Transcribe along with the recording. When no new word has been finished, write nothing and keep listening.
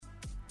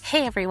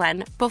Hey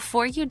everyone,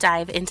 before you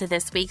dive into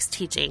this week's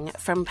teaching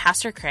from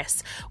Pastor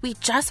Chris, we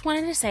just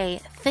wanted to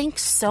say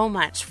thanks so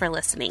much for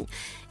listening.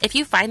 If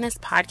you find this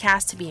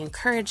podcast to be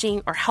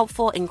encouraging or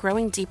helpful in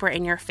growing deeper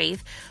in your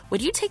faith,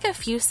 would you take a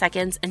few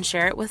seconds and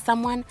share it with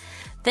someone?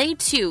 They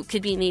too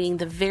could be needing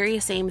the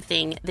very same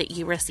thing that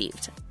you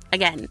received.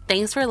 Again,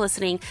 thanks for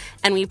listening,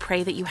 and we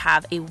pray that you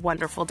have a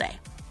wonderful day.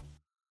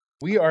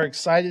 We are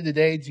excited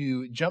today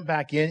to jump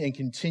back in and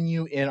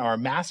continue in our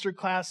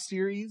Masterclass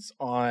series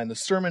on the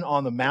Sermon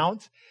on the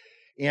Mount.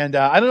 And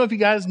I don't know if you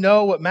guys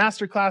know what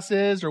Masterclass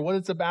is or what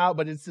it's about,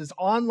 but it's this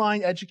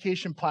online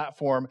education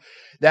platform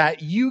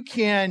that you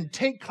can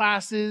take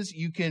classes,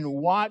 you can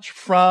watch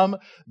from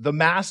the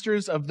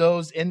masters of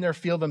those in their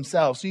field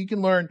themselves. So you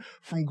can learn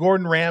from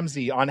Gordon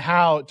Ramsay on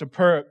how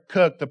to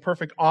cook the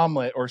perfect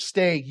omelet or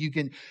steak. You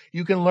can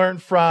learn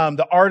from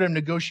the art of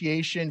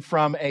negotiation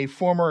from a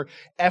former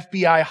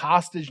FBI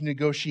hostage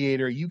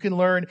negotiator. You can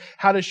learn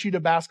how to shoot a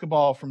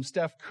basketball from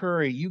Steph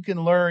Curry. You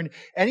can learn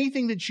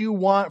anything that you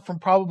want from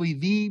probably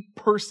the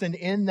person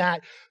in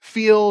that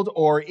field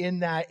or in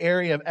that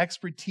area of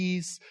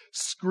expertise,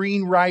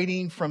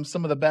 screenwriting from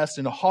some of the best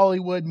in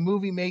Hollywood,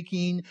 movie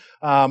making.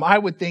 I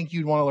would think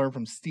you'd want to learn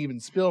from Steven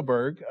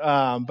Spielberg,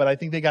 but I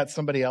think they got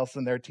somebody else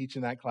in there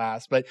teaching that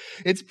class. But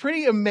it's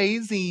pretty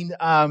amazing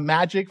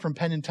magic from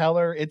Penn and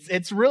Teller.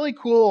 It's really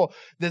cool,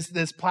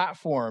 this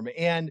platform.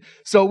 And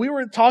so we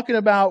were talking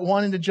about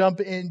wanting to jump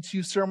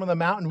into Sermon on the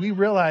Mount, and we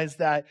realized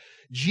that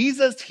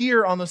Jesus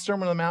here on the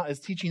Sermon on the Mount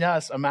is teaching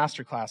us a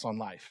masterclass on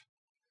life.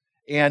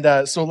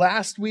 And so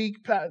last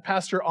week,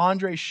 Pastor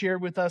Andre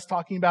shared with us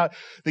talking about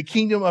the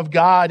kingdom of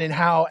God and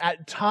how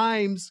at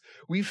times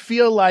we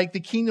feel like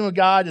the kingdom of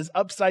God is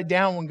upside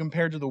down when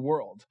compared to the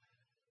world.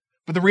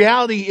 But the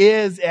reality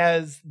is,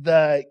 as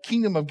the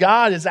kingdom of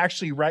God is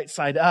actually right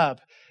side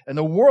up, and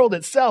the world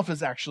itself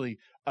is actually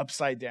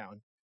upside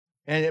down.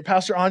 And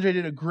Pastor Andre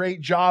did a great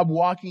job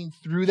walking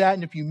through that.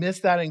 And if you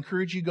missed that, I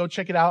encourage you to go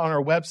check it out on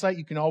our website.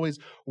 You can always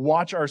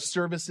watch our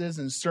services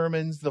and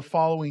sermons the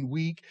following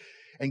week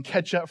and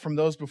catch up from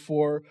those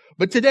before.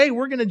 But today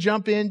we're going to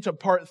jump into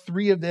part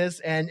 3 of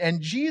this.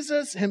 And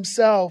Jesus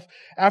himself,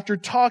 after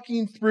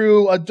talking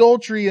through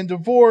adultery and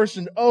divorce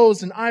and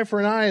oaths and eye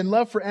for an eye and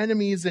love for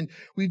enemies, and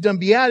we've done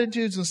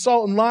beatitudes and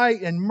salt and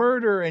light and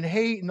murder and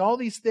hate and all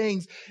these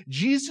things,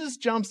 Jesus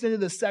jumps into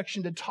this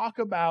section to talk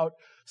about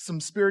some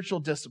spiritual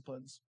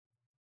disciplines.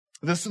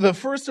 The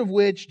first of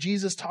which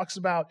Jesus talks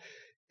about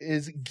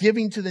is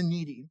giving to the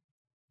needy.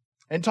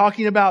 And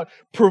talking about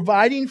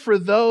providing for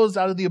those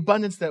out of the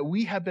abundance that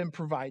we have been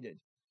provided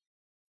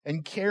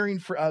and caring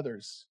for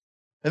others.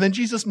 And then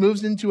Jesus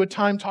moves into a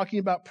time talking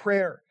about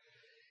prayer.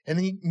 And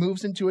then he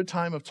moves into a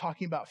time of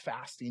talking about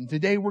fasting.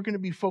 Today we're going to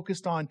be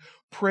focused on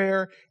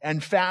prayer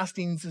and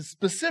fasting.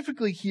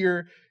 Specifically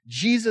here,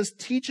 Jesus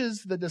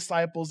teaches the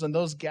disciples and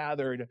those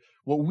gathered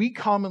what we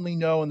commonly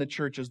know in the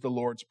church as the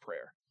Lord's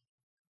Prayer.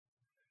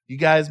 You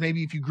guys,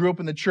 maybe if you grew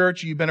up in the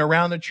church, you've been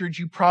around the church,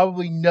 you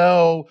probably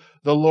know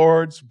the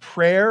Lord's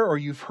Prayer, or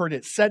you've heard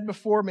it said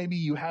before. Maybe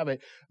you have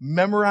it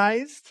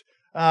memorized.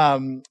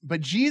 But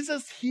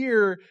Jesus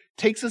here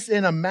takes us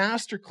in a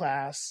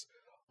masterclass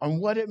on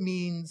what it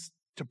means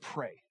to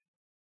pray.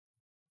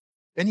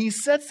 And he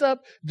sets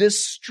up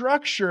this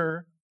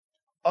structure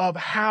of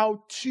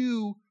how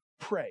to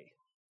pray.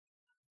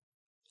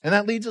 And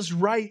that leads us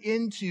right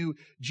into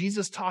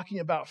Jesus talking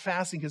about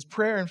fasting, because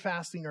prayer and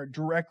fasting are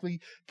directly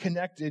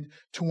connected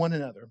to one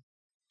another.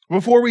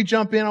 Before we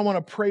jump in, I want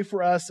to pray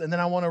for us, and then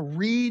I want to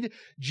read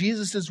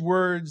Jesus'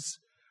 words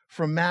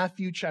from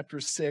Matthew chapter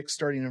 6,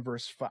 starting in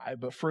verse 5.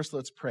 But first,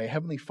 let's pray.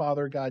 Heavenly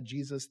Father, God,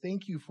 Jesus,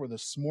 thank you for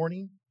this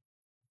morning.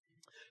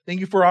 Thank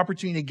you for our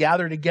opportunity to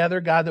gather together,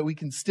 God, that we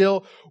can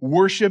still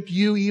worship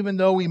you, even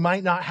though we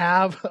might not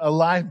have a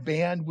live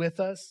band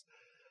with us.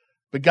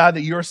 But God,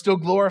 that you're still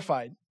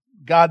glorified.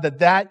 God,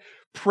 that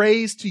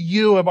praise to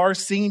you of our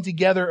singing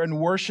together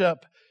and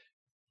worship,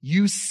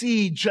 you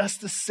see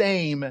just the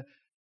same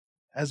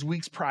as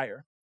weeks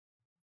prior.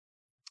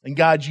 And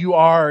God, you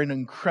are an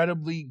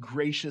incredibly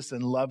gracious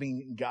and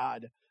loving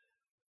God.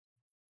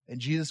 And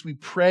Jesus, we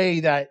pray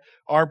that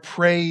our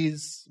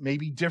praise may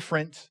be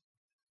different,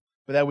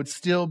 but that would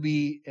still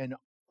be an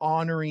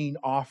honoring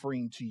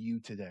offering to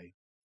you today.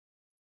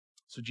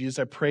 So Jesus,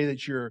 I pray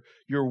that your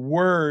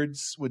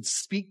words would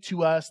speak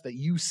to us, that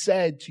you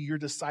said to your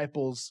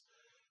disciples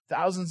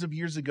thousands of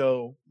years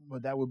ago,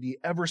 but that would be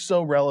ever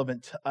so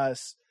relevant to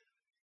us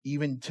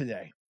even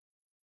today.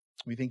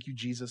 We thank you,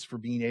 Jesus, for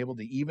being able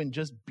to even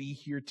just be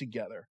here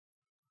together.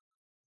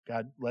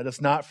 God, let us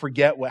not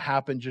forget what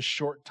happened just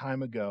short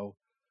time ago,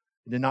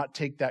 and to not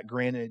take that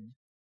granted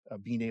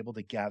of being able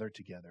to gather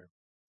together.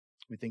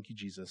 We thank you,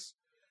 Jesus.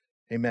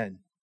 Amen.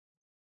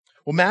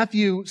 Well,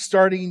 Matthew,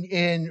 starting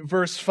in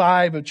verse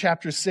 5 of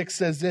chapter 6,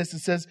 says this. It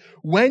says,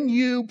 "When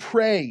you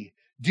pray,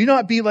 do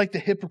not be like the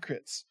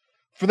hypocrites,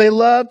 for they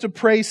love to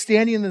pray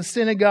standing in the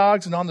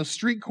synagogues and on the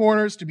street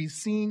corners to be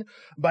seen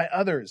by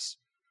others.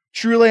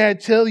 Truly, I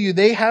tell you,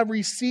 they have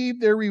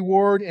received their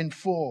reward in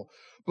full.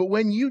 But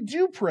when you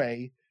do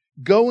pray,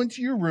 go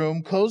into your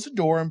room, close the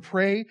door, and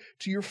pray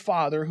to your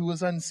Father who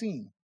is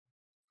unseen.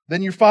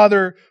 Then your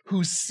Father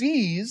who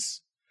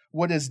sees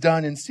what is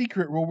done in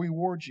secret will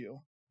reward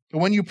you.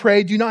 And when you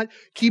pray, do not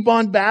keep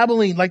on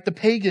babbling like the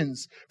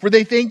pagans, for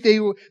they think they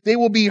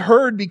will be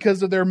heard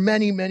because of their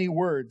many, many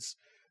words.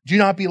 Do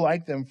not be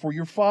like them, for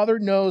your Father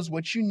knows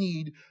what you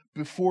need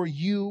before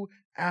you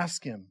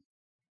ask Him.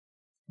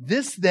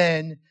 This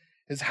then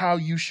is how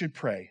you should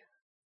pray.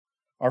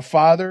 Our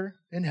Father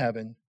in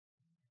heaven,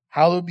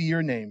 hallowed be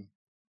your name.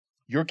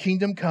 Your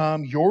kingdom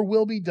come, your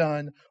will be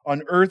done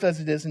on earth as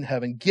it is in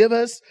heaven. Give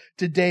us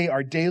today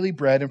our daily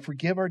bread and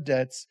forgive our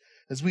debts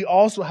as we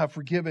also have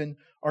forgiven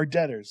our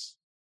debtors.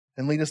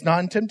 And lead us not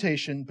in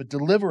temptation, but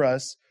deliver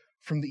us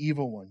from the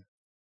evil one.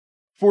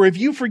 For if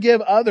you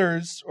forgive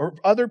others or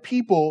other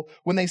people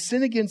when they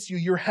sin against you,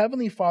 your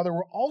heavenly Father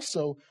will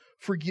also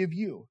forgive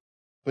you.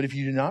 But if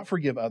you do not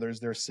forgive others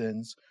their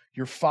sins,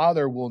 your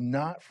Father will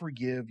not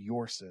forgive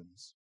your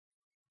sins.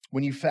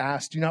 When you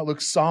fast, do not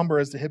look somber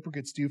as the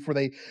hypocrites do, for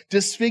they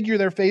disfigure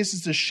their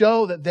faces to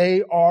show that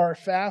they are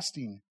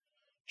fasting.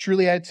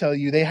 Truly, I tell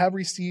you, they have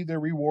received their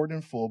reward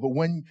in full. But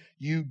when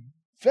you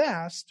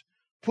fast,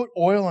 put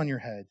oil on your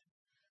head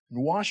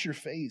and wash your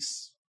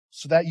face,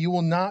 so that you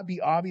will not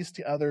be obvious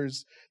to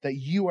others that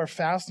you are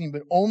fasting,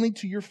 but only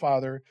to your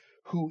Father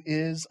who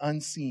is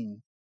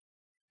unseen.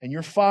 And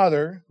your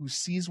Father, who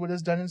sees what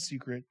is done in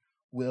secret,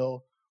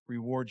 will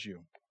reward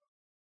you.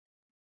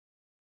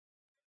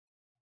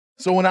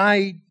 So when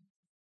I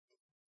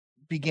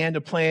began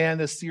to plan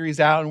this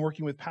series out and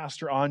working with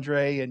Pastor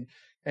Andre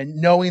and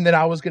knowing that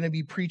I was going to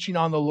be preaching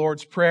on the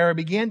Lord's Prayer, I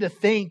began to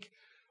think,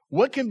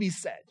 what can be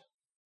said?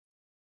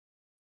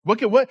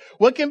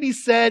 What can be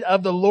said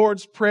of the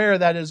Lord's Prayer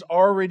that has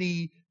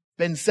already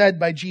been said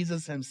by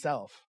Jesus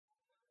himself?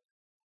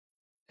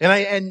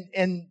 And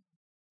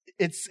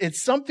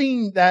it's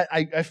something that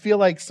I feel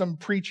like some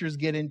preachers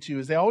get into,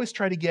 is they always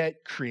try to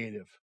get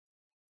creative.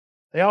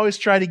 They always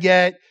try to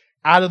get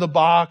out of the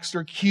box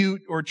or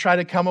cute or try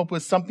to come up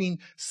with something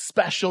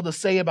special to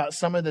say about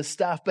some of this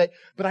stuff. But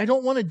I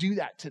don't want to do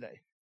that today.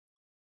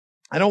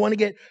 I don't want to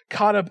get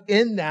caught up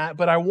in that,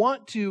 but I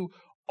want to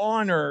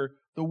honor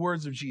the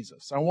words of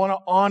Jesus. I want to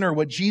honor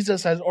what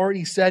Jesus has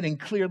already said and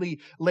clearly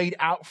laid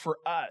out for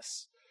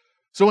us.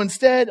 So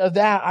instead of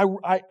that,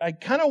 I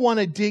kind of want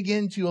to dig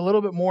into a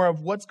little bit more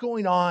of what's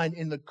going on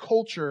in the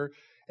culture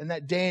in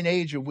that day and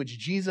age of which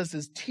Jesus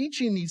is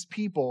teaching these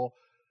people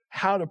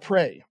how to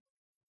pray.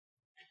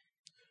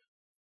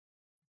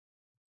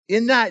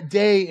 In that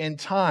day and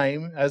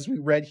time, as we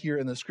read here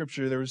in the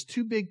scripture, there was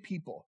two big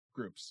people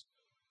groups.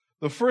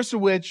 The first of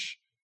which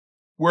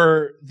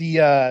were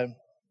the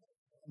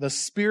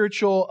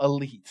spiritual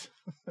elite,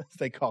 as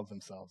they called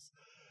themselves,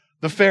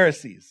 the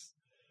Pharisees,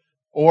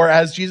 or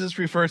as Jesus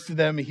refers to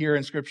them here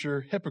in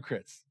scripture,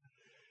 hypocrites.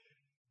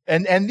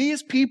 And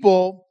these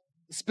people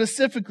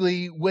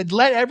specifically would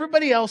let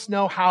everybody else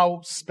know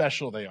how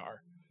special they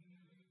are.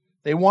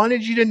 They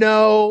wanted you to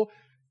know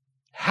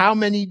how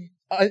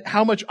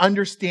much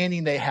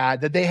understanding they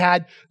had, that they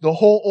had the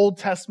whole Old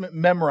Testament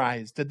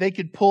memorized, that they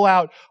could pull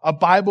out a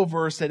Bible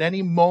verse at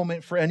any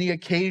moment for any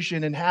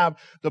occasion and have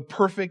the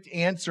perfect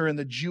answer in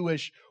the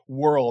Jewish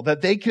world,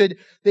 that they could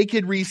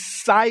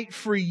recite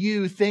for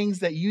you things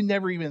that you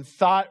never even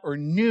thought or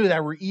knew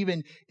that were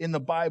even in the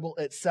Bible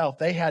itself.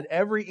 They had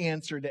every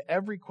answer to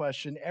every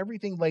question,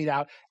 everything laid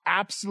out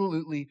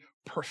absolutely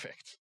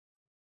perfect.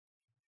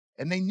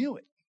 And they knew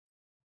it.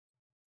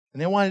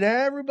 And they wanted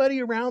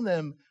everybody around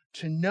them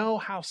to know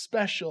how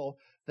special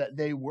that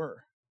they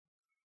were.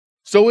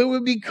 So it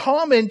would be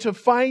common to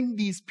find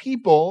these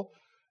people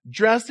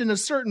dressed in a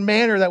certain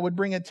manner that would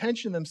bring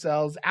attention to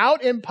themselves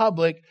out in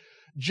public,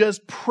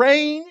 just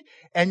praying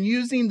and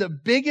using the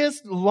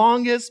biggest,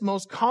 longest,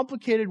 most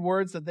complicated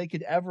words that they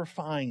could ever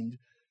find.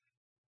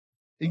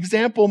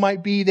 Example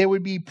might be they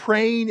would be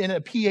praying in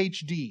a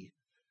PhD,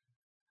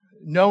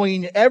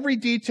 knowing every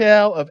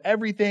detail of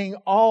everything,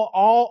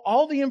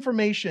 all the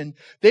information.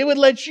 They would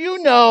let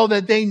you know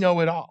that they know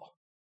it all.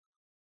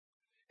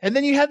 And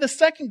then you had the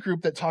second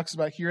group that talks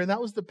about here, and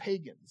that was the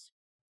pagans.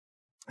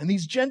 And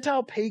these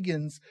Gentile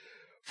pagans,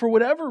 for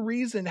whatever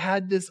reason,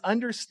 had this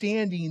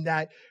understanding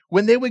that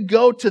when they would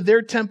go to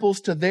their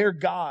temples, to their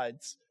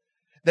gods,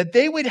 that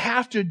they would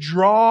have to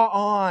draw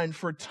on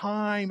for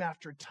time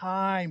after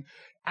time,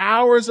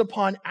 hours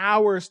upon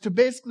hours, to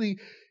basically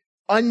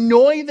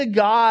annoy the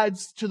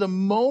gods to the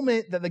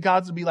moment that the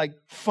gods would be like,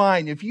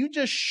 fine, if you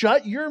just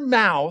shut your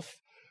mouth,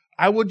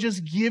 I will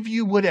just give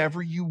you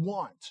whatever you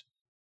want.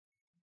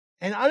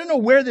 And I don't know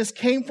where this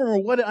came from or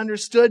what it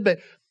understood,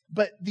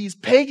 but these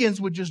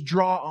pagans would just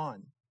draw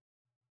on.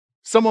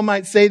 Someone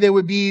might say they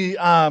would be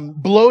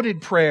bloated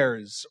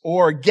prayers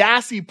or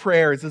gassy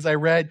prayers, as I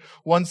read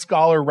one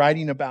scholar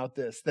writing about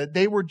this, that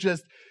they were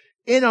just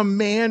in a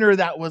manner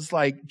that was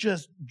like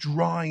just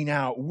drawing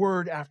out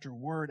word after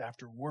word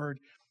after word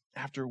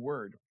after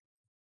word.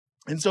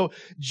 And so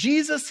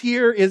Jesus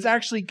here is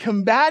actually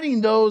combating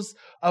those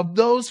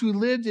who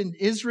lived in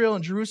Israel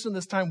and Jerusalem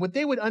this time, what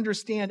they would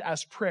understand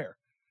as prayer.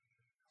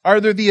 Are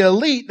there the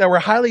elite that were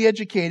highly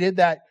educated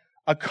that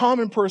a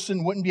common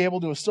person wouldn't be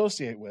able to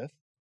associate with.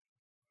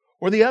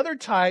 Or the other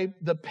type,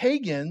 the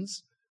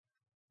pagans,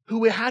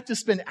 who had to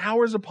spend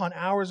hours upon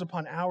hours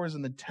upon hours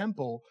in the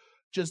temple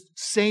just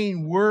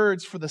saying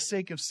words for the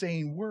sake of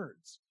saying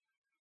words.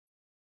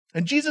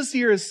 And Jesus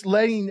here is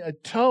letting a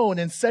tone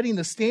and setting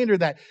the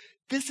standard that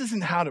this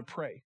isn't how to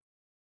pray.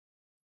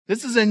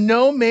 This is in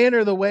no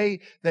manner the way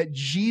that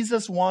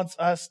Jesus wants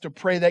us to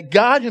pray, that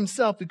God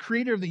himself, the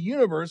creator of the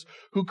universe,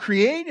 who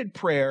created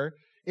prayer,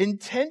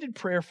 intended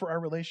prayer for our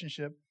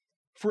relationship,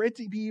 for it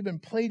to be even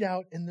played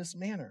out in this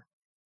manner.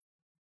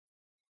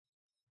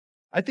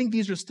 I think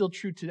these are still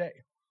true today.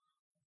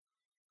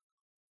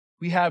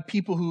 We have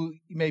people who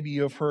maybe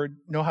you have heard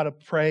know how to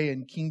pray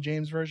in King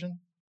James Version.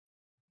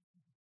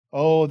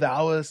 Oh,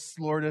 thouest,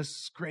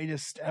 Lordest,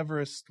 greatest,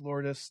 everest,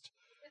 Lordest.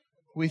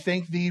 We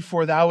thank thee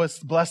for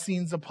thouest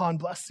blessings upon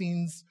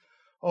blessings.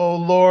 O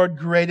Lord,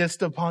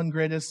 greatest upon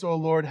greatest. O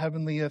Lord,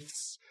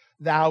 heavenliest,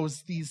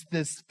 thou's these,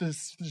 this.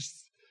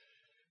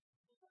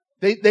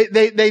 They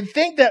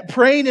think that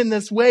praying in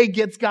this way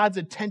gets God's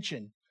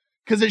attention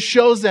because it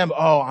shows them,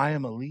 oh, I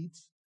am elite.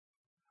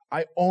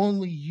 I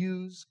only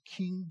use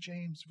King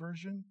James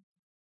Version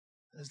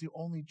as the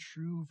only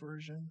true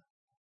version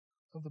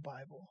of the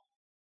Bible.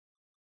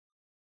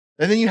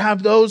 And then you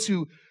have those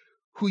who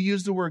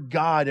use the word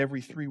God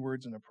every 3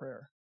 words in a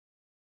prayer.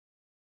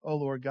 Oh,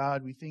 Lord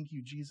God, we thank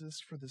you, Jesus,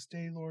 for this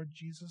day, Lord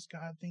Jesus.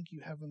 God, thank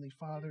you, Heavenly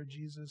Father,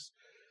 Jesus.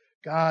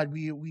 God,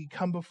 we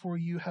come before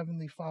you,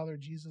 Heavenly Father,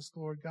 Jesus,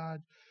 Lord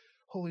God.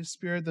 Holy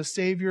Spirit, the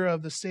Savior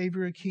of the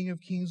Savior, King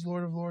of Kings,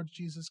 Lord of Lords,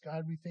 Jesus,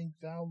 God, we thank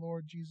thou,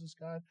 Lord Jesus,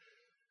 God.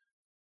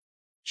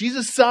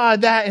 Jesus saw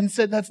that and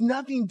said, that's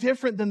nothing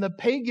different than the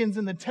pagans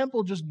in the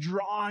temple just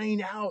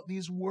drawing out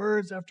these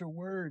words after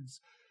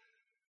words.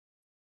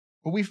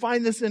 But we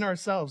find this in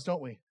ourselves,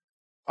 don't we?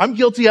 I'm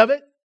guilty of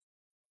it.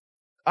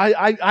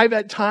 I've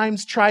at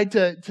times tried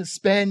to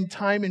spend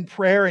time in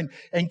prayer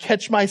and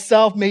catch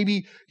myself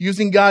maybe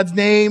using God's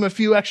name a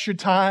few extra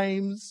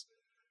times.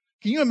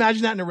 Can you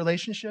imagine that in a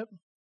relationship?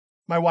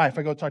 My wife,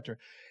 I go talk to her.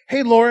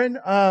 Hey, Lauren,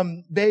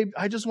 babe,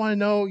 I just want to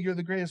know you're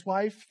the greatest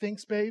wife.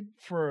 Thanks, babe,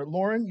 for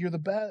Lauren. You're the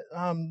best.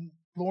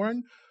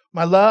 Lauren,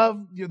 my love,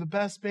 you're the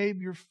best, babe.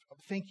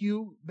 Thank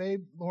you,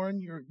 babe.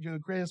 Lauren, you're the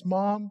greatest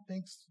mom.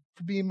 Thanks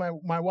for being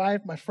my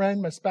wife, my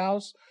friend, my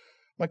spouse,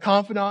 my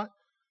confidant.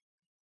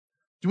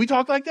 Do we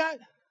talk like that?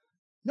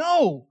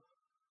 No.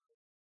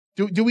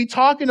 Do we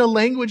talk in a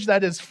language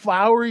that is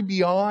flowery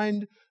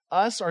beyond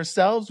us,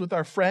 ourselves, with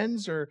our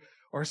friends or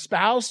our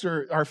spouse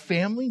or our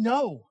family?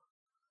 No.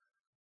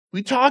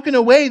 We talk in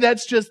a way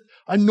that's just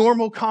a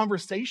normal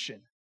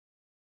conversation.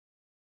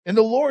 And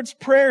the Lord's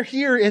Prayer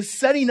here is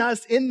setting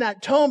us in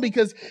that tone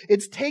because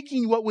it's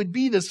taking what would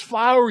be this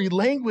flowery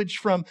language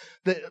from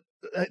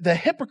the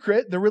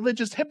hypocrite, the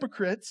religious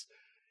hypocrites,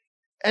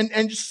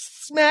 and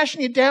just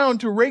smashing it down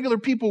to regular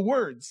people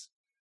words.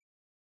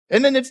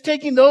 And then it's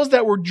taking those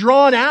that were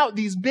drawn out,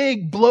 these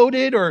big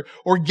bloated or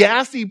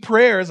gassy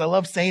prayers, I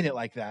love saying it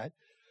like that,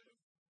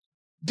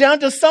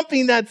 down to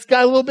something that's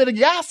got a little bit of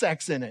gas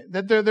X in it,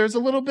 that there's a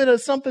little bit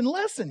of something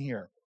less in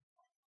here.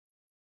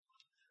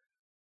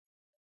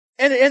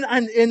 And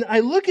I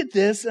look at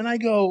this and I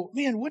go,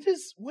 man, what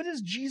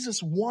does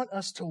Jesus want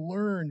us to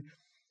learn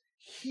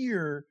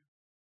here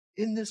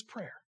in this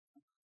prayer?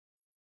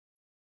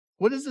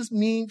 What does this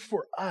mean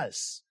for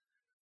us?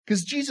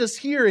 Because Jesus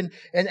here and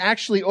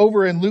actually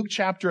over in Luke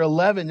chapter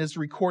 11 is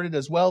recorded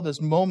as well,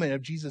 this moment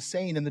of Jesus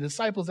saying, and the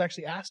disciples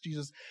actually asked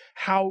Jesus,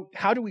 how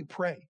do we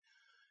pray?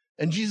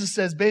 And Jesus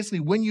says,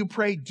 basically, when you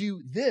pray,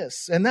 do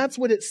this. And that's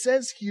what it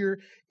says here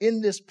in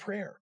this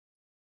prayer.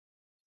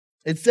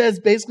 It says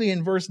basically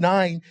in verse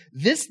 9,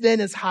 this then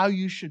is how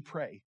you should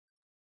pray.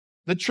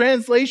 The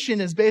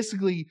translation is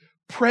basically,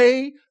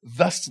 pray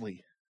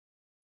thusly.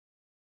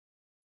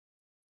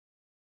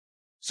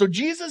 So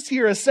Jesus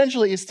here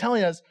essentially is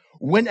telling us,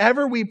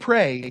 whenever we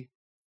pray,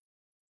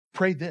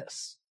 pray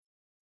this.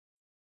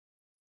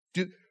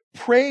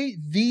 Pray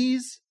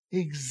these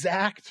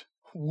exact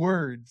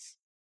words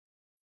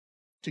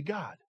to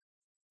God.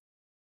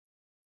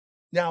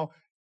 Now,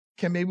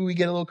 can maybe we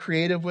get a little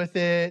creative with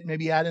it?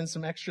 Maybe add in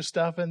some extra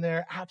stuff in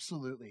there?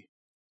 Absolutely.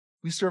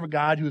 We serve a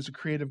God who is a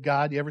creative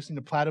God. You ever seen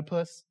a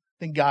platypus? I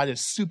think God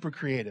is super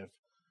creative.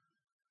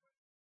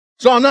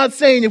 So I'm not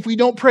saying if we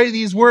don't pray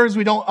these words,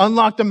 we don't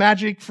unlock the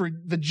magic for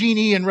the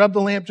genie and rub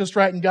the lamp just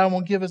right and God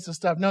won't give us the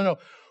stuff. No.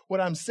 What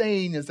I'm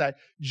saying is that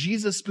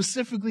Jesus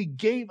specifically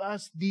gave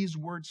us these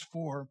words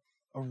for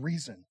a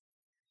reason.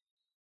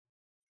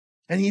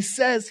 And he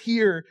says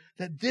here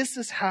that this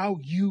is how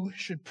you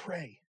should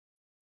pray.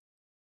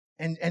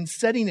 And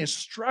setting a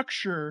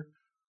structure,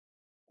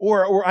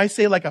 or I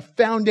say like a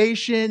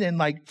foundation and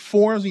like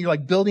forms, and you're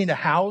like building a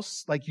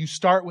house, like you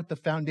start with the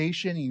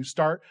foundation and you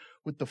start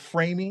with the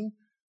framing.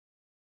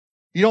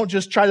 You don't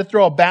just try to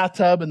throw a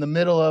bathtub in the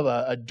middle of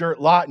a dirt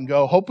lot and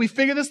go, hope we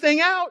figure this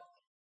thing out.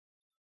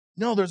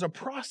 No, there's a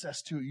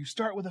process to it. You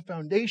start with a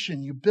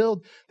foundation. You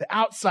build the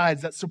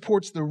outsides that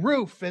supports the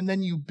roof, and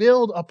then you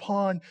build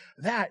upon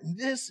that. And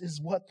this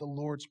is what the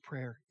Lord's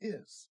Prayer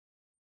is.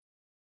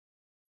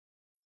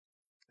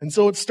 And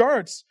so it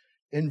starts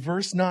in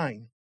verse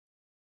 9.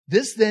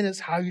 This then is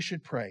how you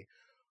should pray.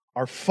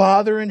 Our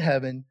Father in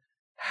heaven,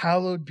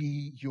 hallowed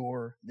be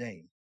your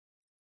name.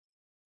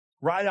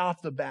 Right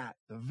off the bat,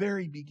 the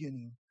very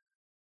beginning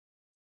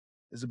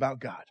is about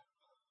God.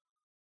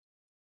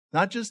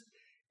 Not just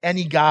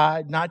any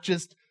God, not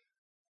just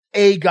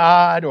a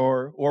God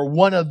or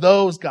one of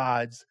those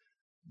gods,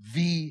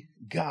 the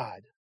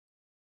God.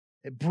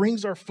 It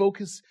brings our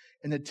focus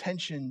and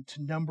attention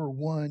to number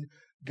one,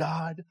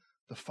 God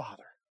the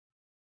Father,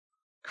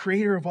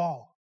 creator of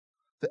all,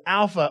 the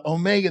Alpha,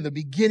 Omega, the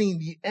beginning,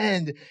 the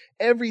end,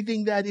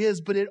 everything that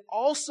is. But it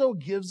also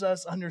gives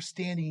us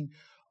understanding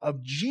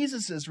of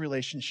Jesus'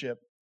 relationship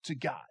to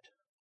God.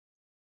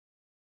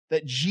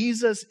 That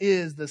Jesus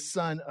is the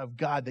Son of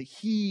God, that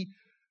he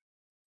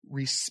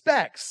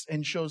respects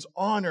and shows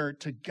honor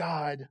to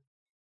God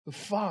the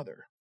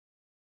Father.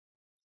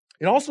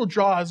 It also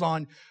draws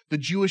on the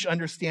Jewish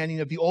understanding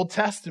of the Old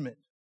Testament.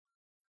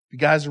 If you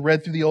guys have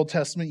read through the Old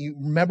Testament, you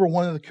remember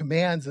one of the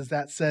commands is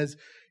that says,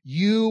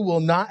 you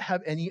will not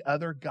have any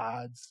other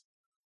gods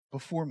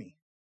before me.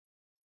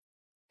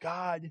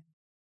 God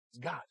is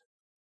God.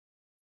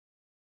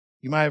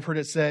 You might have heard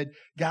it said,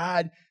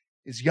 God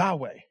is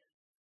Yahweh.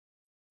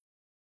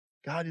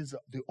 God is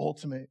the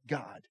ultimate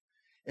God.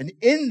 And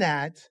in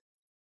that,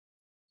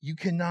 you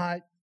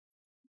cannot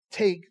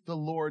take the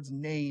Lord's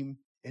name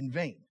in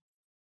vain.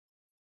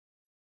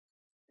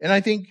 And I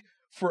think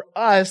for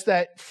us,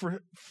 that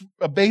for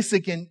a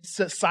basic in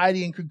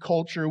society and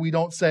culture, we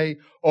don't say,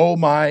 oh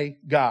my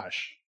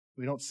gosh.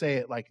 We don't say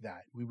it like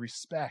that. We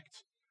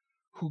respect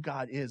who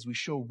God is. We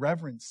show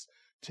reverence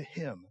to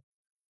him.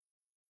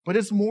 But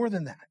it's more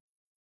than that.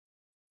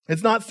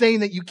 It's not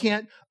saying that you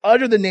can't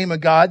utter the name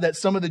of God that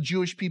some of the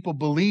Jewish people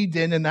believed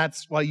in, and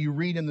that's why you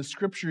read in the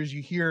scriptures,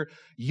 you hear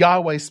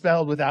Yahweh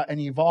spelled without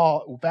any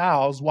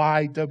vowels,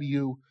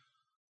 Y-W-H-W-H,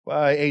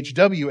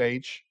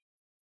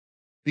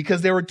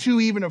 because they were too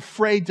even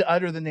afraid to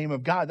utter the name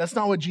of God. That's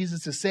not what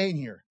Jesus is saying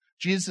here.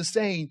 Jesus is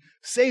saying,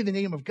 say the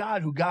name of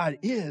God, who God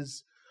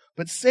is,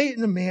 but say it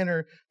in a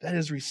manner that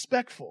is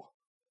respectful.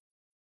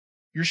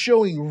 You're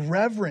showing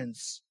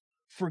reverence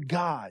for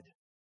God.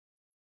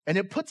 And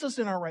it puts us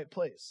in our right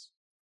place.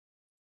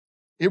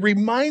 It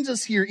reminds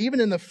us here, even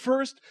in the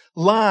first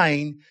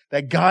line,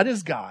 that God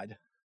is God,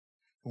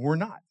 and we're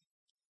not.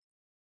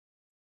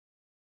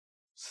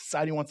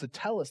 Society wants to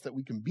tell us that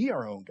we can be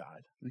our own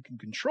God. We can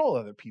control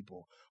other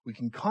people. We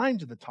can climb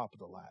to the top of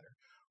the ladder.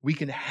 We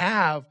can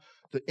have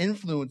the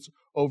influence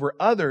over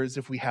others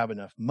if we have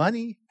enough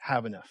money,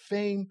 have enough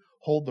fame,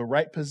 hold the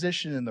right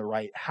position in the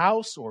right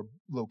house or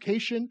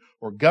location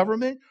or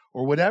government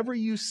or whatever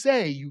you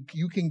say.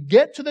 You can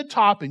get to the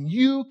top and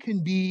you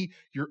can be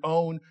your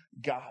own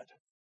God.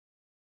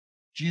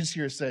 Jesus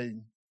here is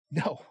saying,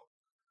 no,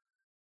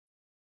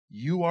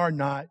 you are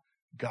not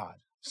God.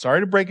 Sorry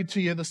to break it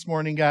to you this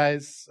morning,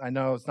 guys. I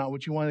know it's not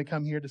what you wanted to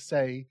come here to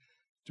say,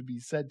 to be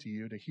said to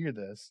you, to hear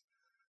this.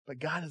 But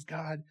God is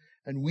God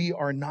and we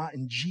are not.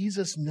 And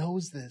Jesus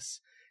knows this.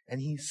 And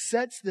he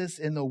sets this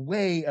in the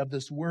way of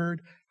this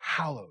word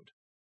hallowed.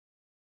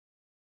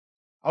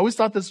 I always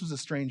thought this was a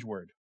strange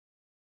word.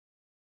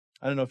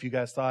 I don't know if you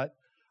guys thought.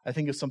 I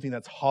think it's something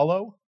that's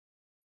hollow.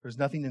 There's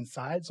nothing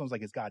inside. Someone's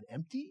like, is God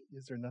empty?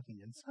 Is there nothing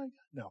inside?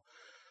 No.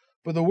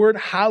 But the word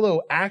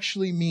hallow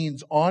actually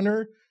means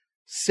honor,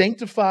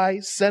 sanctify,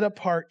 set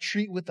apart,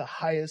 treat with the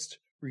highest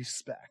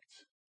respect.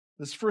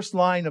 This first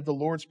line of the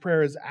Lord's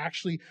Prayer is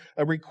actually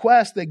a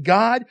request that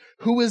God,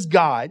 who is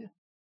God,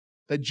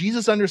 that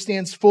Jesus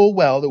understands full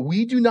well, that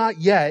we do not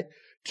yet,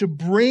 to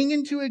bring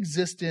into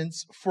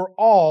existence for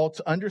all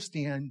to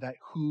understand that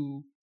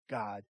who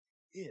God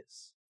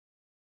is.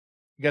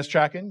 You guys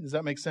tracking? Does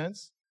that make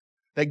sense?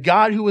 That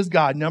God, who is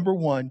God, number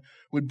one,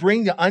 would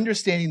bring the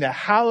understanding, the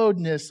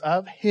hallowedness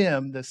of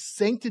him, the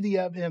sanctity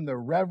of him, the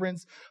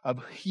reverence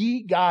of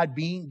he, God,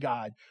 being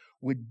God,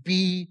 would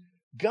be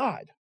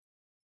God.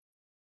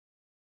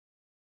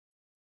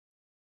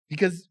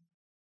 Because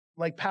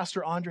like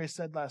Pastor Andre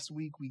said last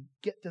week, we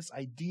get this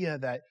idea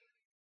that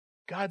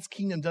God's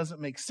kingdom doesn't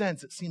make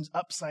sense. It seems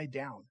upside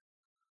down.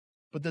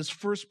 But this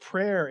first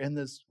prayer in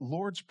this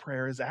Lord's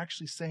Prayer is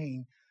actually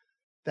saying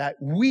that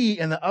we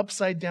in the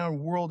upside down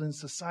world and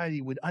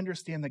society would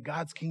understand that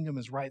God's kingdom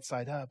is right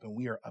side up and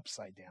we are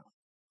upside down.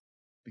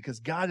 Because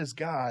God is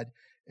God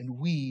and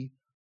we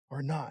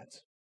are not.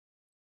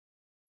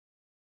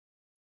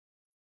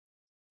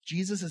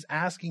 Jesus is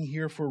asking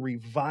here for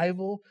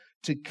revival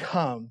to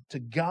come, to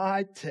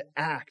God to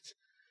act,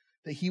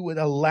 that he would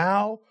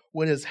allow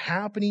what is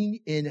happening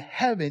in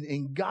heaven,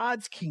 in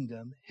God's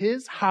kingdom,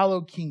 his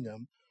hallowed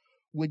kingdom,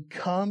 would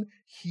come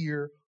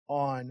here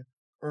on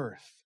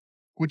earth.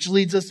 Which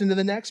leads us into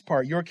the next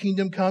part. Your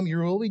kingdom come,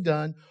 your will be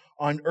done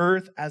on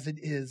earth as it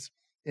is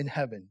in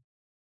heaven.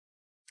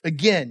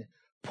 Again,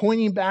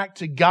 pointing back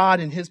to God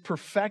and his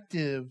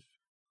perfectedness,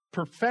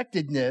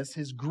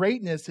 his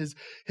greatness,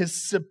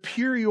 his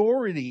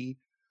superiority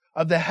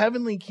of the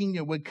heavenly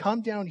kingdom would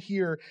come down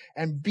here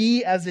and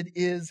be as it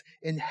is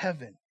in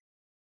heaven.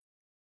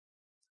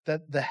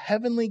 That the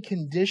heavenly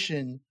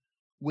condition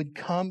would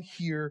come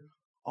here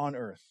on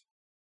earth.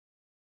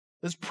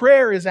 This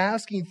prayer is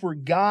asking for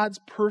God's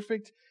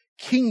perfect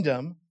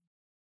kingdom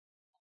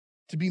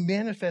to be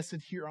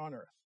manifested here on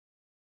earth,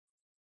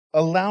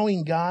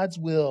 allowing God's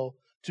will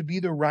to be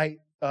the right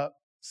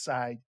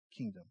upside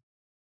kingdom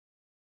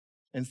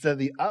instead of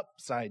the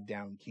upside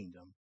down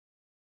kingdom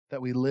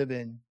that we live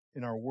in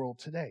our world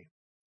today.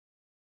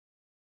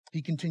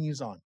 He continues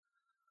on,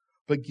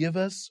 but give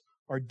us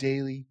our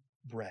daily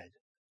bread.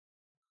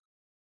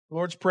 The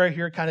Lord's Prayer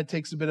here kind of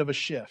takes a bit of a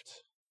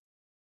shift.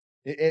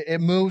 It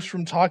moves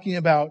from talking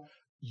about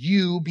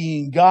you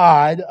being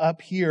God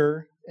up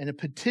here and a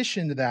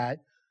petition to that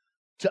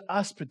to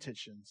us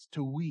petitions,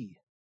 to we.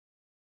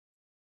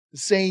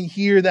 Saying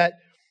here that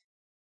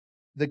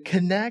the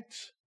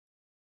connect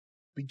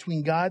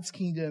between God's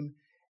kingdom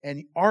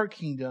and our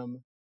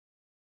kingdom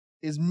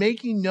is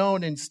making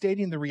known and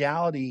stating the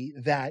reality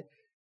that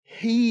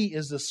He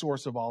is the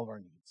source of all of our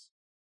needs.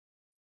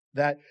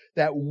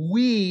 That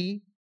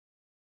we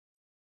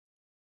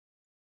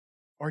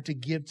are to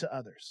give to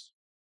others.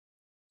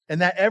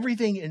 And that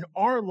everything in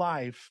our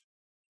life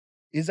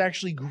is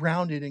actually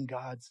grounded in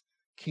God's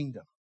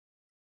kingdom.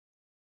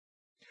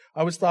 I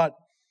always thought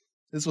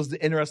this was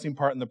the interesting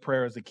part in the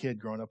prayer as a kid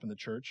growing up in the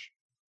church.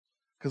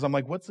 Because I'm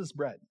like, what's this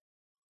bread?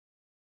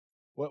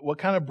 What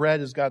kind of bread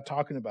is God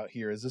talking about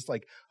here? Is this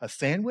like a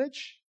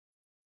sandwich?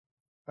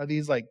 Are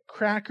these like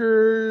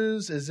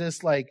crackers? Is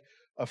this like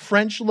a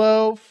French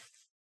loaf?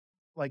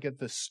 Like at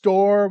the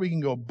store we can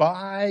go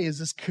buy? Is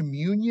this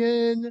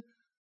communion?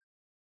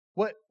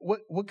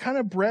 What kind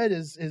of bread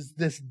is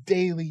this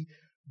daily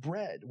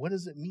bread? What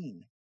does it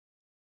mean?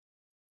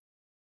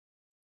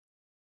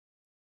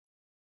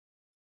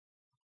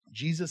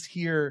 Jesus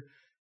here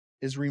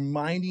is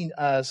reminding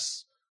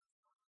us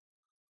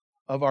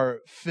of our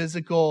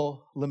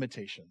physical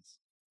limitations.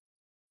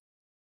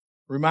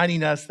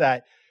 Reminding us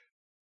that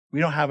we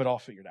don't have it all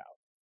figured out.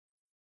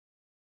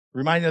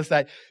 Reminding us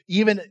that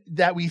even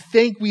that we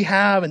think we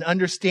have an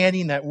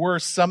understanding that we're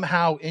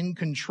somehow in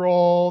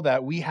control,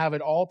 that we have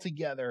it all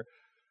together,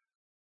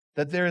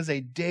 that there is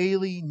a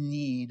daily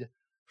need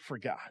for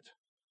God.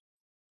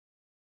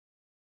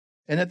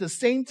 And at the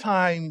same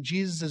time,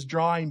 Jesus is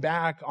drawing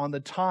back on the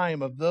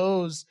time of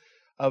those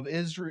of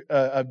Israel,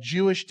 of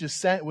Jewish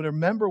descent would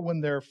remember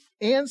when their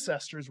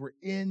ancestors were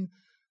in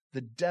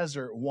the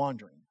desert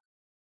wandering.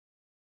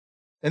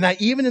 And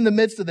that even in the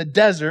midst of the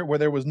desert, where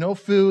there was no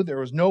food, there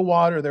was no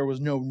water, there was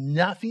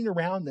nothing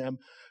around them,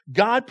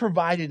 God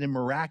provided in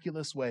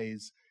miraculous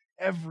ways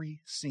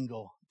every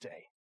single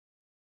day.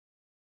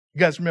 You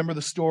guys remember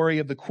the story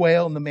of the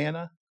quail and the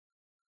manna?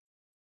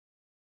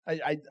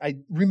 I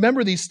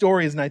remember these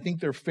stories, and I think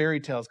they're fairy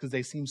tales because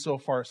they seem so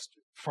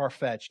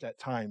far-fetched at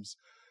times.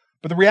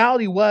 But the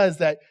reality was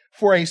that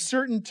for a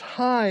certain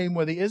time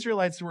where the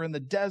Israelites were in the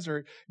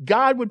desert,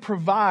 God would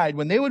provide,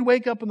 when they would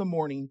wake up in the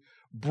morning,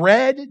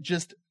 bread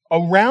just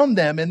around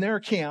them in their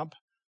camp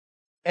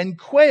and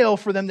quail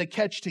for them to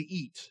catch to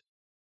eat.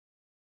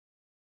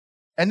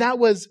 And that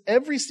was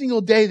every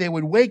single day they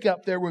would wake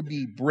up, there would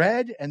be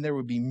bread and there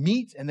would be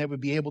meat and they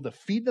would be able to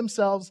feed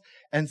themselves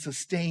and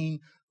sustain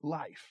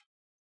life.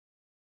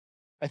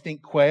 I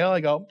think quail,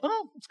 I go,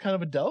 oh, it's kind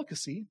of a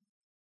delicacy.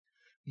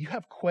 You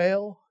have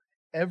quail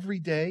every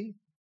day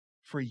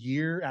for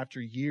year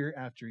after year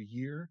after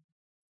year.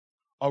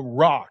 A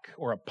rock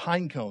or a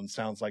pine cone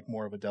sounds like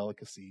more of a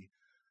delicacy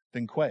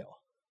than quail.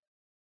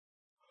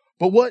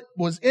 But what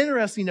was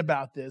interesting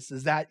about this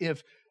is that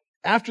if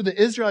after the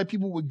Israelite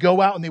people would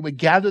go out and they would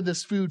gather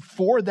this food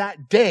for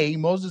that day,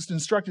 Moses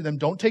instructed them,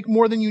 don't take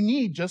more than you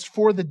need just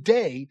for the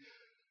day.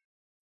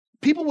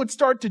 People would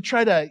start to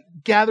try to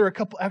gather a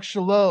couple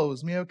extra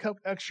loaves, maybe a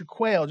couple extra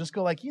quail, just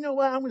go like, you know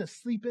what, I'm going to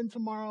sleep in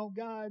tomorrow,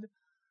 God.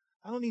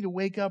 I don't need to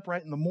wake up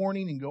right in the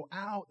morning and go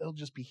out. They'll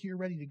just be here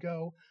ready to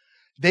go.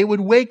 They would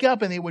wake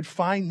up and they would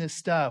find this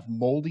stuff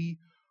moldy,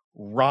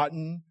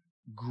 rotten,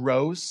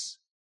 gross,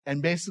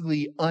 and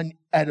basically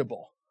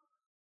unedible.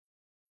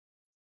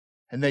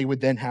 And they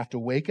would then have to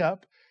wake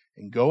up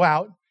and go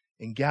out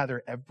and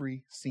gather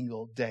every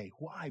single day.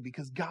 Why?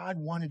 Because God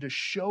wanted to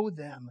show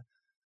them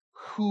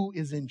who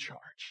is in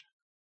charge.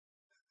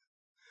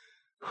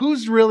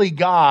 Who's really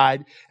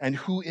God and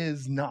who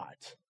is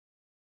not.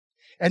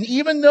 And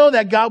even though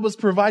that God was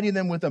providing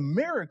them with a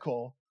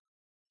miracle,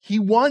 He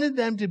wanted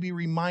them to be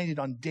reminded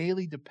on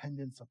daily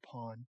dependence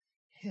upon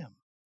Him.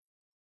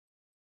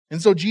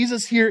 And so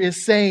Jesus here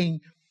is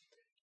saying,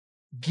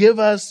 give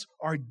us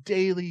our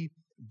daily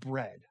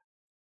bread.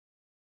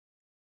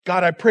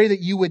 God, I pray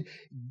that you would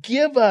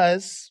give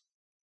us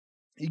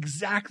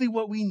exactly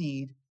what we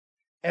need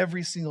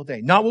every single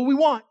day. Not what we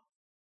want.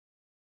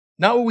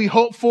 Not what we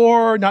hope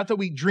for, not that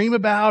we dream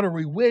about or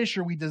we wish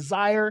or we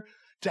desire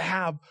to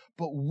have,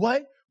 but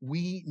what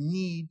we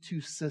need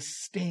to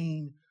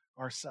sustain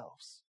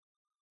ourselves.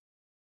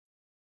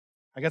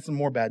 I got some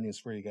more bad news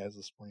for you guys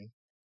this morning.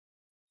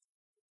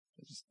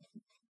 Just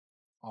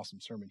awesome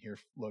sermon here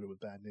loaded with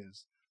bad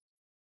news.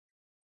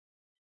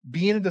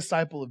 Being a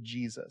disciple of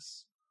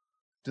Jesus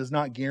does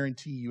not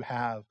guarantee you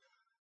have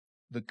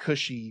the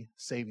cushy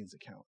savings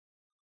account.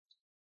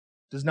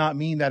 does not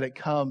mean that it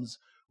comes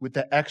with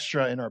the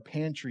extra in our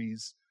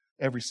pantries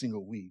every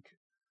single week.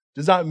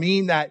 Does not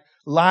mean that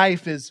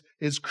life is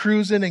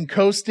cruising and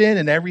coasting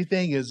and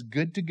everything is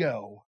good to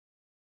go.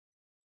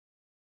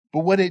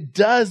 But what it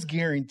does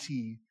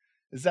guarantee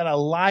is that a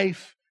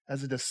life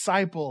as a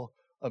disciple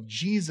of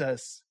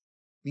Jesus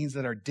means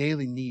that our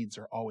daily needs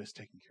are always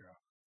taken care of.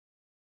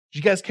 Did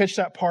you guys catch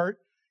that part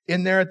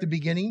in there at the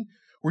beginning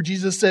where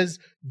Jesus says,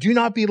 do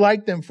not be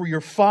like them, for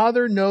your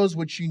Father knows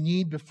what you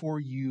need before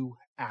you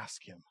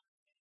ask Him.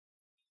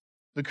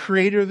 The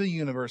creator of the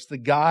universe, the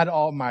God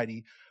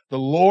Almighty, the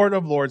Lord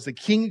of Lords, the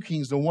King of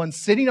Kings, the one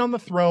sitting on the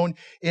throne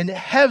in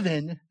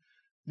heaven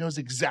knows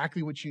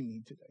exactly what you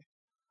need today.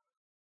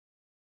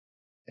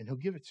 And He'll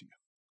give it to you.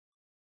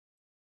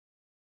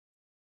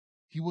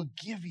 He will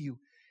give you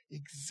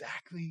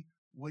exactly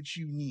what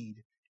you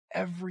need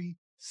every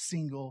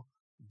single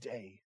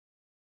day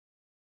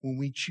when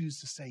we choose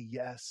to say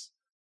yes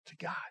to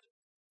God.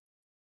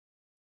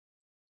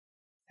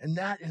 And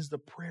that is the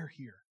prayer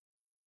here.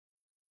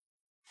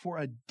 For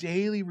a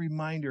daily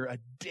reminder, a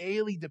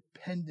daily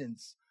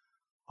dependence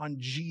on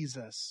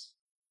Jesus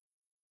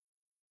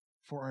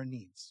for our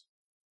needs.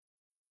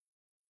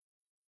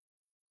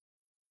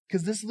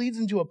 Because this leads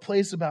into a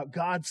place about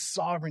God's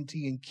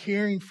sovereignty and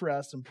caring for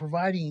us and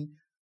providing.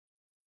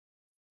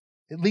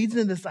 It leads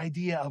into this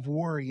idea of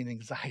worry and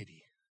anxiety.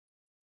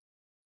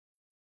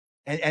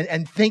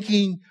 And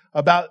thinking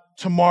about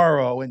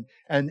tomorrow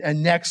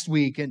and next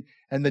week and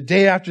the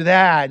day after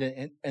that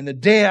and the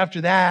day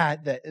after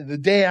that, the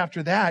day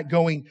after that,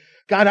 going,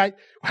 God,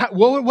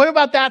 what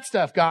about that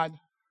stuff, God?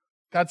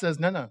 God says,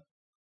 no.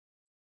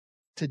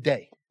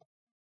 Today,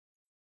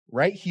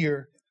 right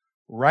here,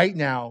 right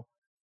now,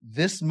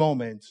 this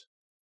moment,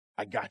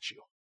 I got you.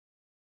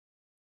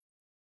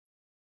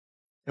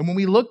 And when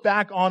we look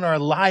back on our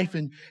life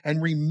and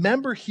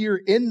remember here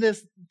in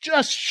this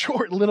just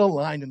short little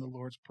line in the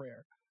Lord's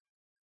Prayer,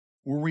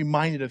 we're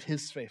reminded of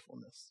His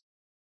faithfulness.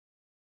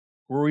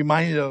 We're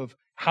reminded of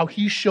how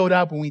He showed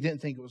up when we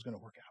didn't think it was going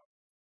to work out.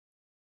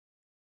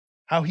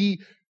 How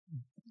He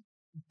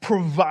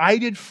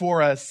provided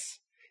for us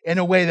in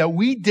a way that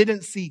we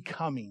didn't see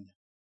coming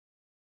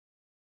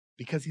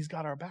because He's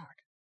got our back.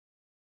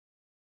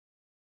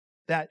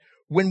 That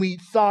when we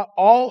thought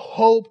all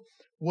hope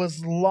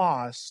was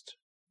lost,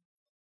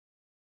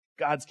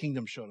 God's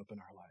kingdom showed up in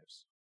our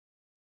lives.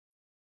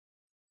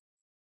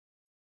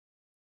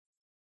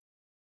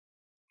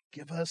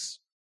 Give us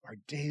our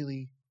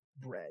daily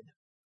bread.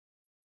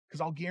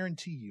 Because I'll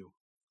guarantee you,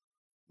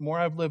 the more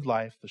I've lived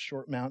life, the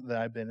short amount that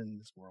I've been in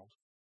this world,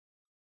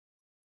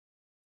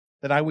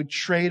 that I would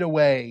trade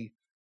away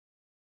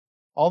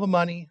all the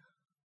money,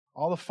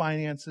 all the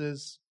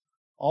finances,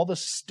 all the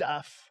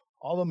stuff,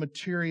 all the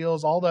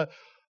materials, all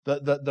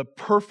the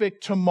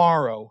perfect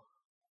tomorrow,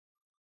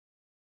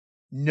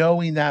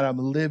 knowing that I'm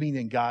living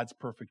in God's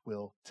perfect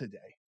will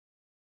today.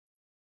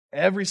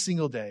 Every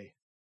single day.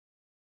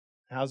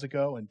 How's it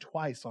go? And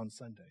twice on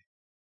Sunday.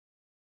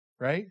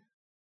 Right?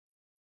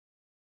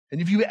 And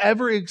if you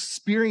ever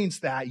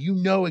experienced that, you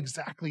know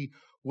exactly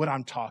what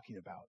I'm talking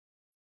about.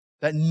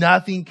 That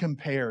nothing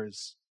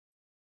compares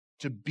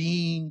to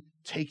being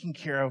taken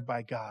care of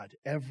by God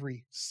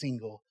every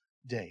single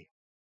day.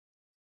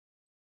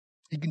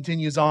 He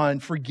continues on,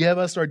 forgive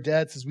us our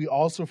debts as we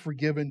also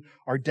forgiven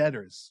our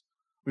debtors.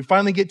 We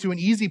finally get to an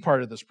easy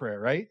part of this prayer,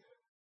 right?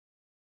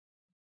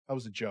 That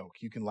was a joke.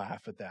 You can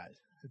laugh at that.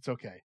 It's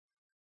okay.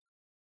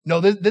 No,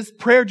 this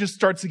prayer just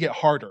starts to get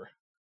harder.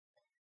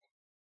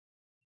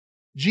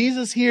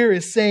 Jesus here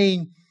is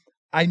saying,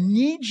 I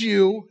need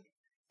you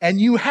and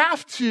you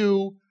have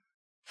to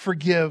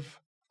forgive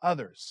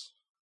others.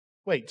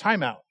 Wait,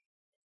 time out.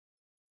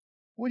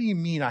 What do you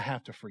mean I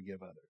have to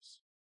forgive others?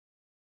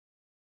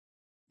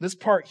 This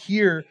part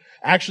here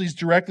actually is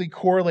directly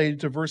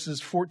correlated to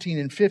verses 14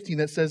 and 15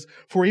 that says,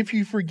 for if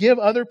you forgive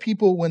other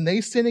people when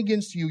they sin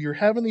against you, your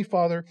heavenly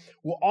Father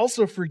will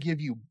also forgive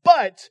you.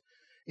 But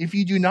if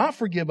you do not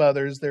forgive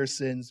others their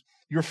sins,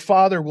 your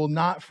Father will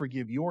not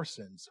forgive your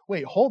sins.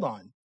 Wait, hold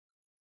on.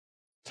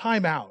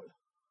 Time out.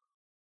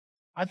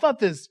 I thought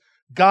this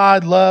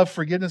God, love,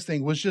 forgiveness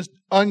thing was just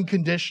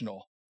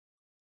unconditional.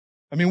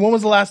 I mean, when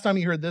was the last time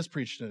you heard this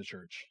preached in a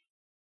church?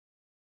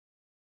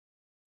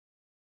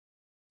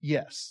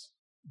 Yes,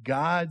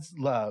 God's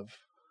love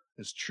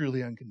is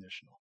truly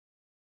unconditional.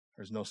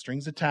 There's no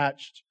strings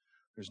attached.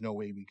 There's no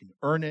way we can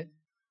earn it.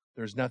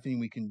 There's nothing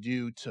we can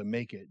do to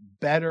make it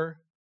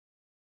better.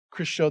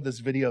 Chris showed this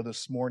video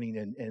this morning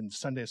in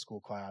Sunday school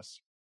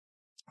class.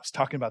 I was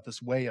talking about this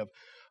way of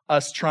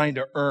us trying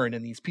to earn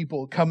and these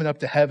people coming up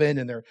to heaven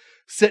and they're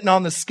sitting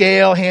on the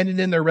scale, handing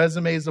in their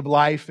resumes of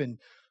life. And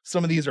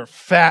some of these are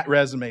fat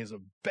resumes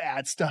of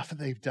bad stuff that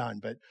they've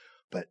done. But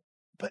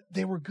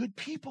they were good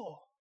people.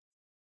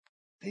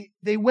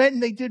 They went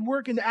and they did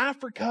work in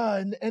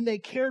Africa and they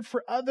cared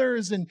for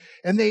others and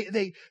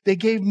they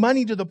gave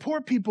money to the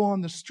poor people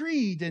on the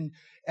street and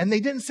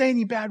they didn't say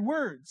any bad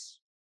words.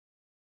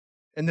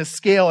 And the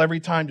scale every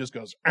time just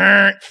goes,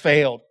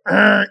 failed,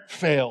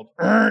 failed,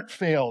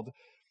 failed.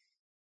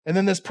 And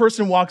then this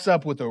person walks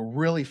up with a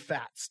really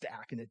fat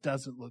stack and it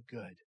doesn't look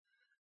good.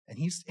 And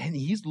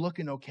he's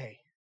looking okay.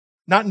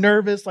 Not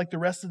nervous like the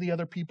rest of the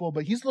other people,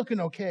 but he's looking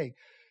okay.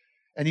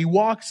 And he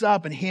walks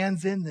up and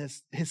hands in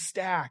his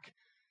stack.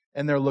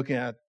 And they're looking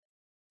at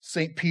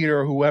St. Peter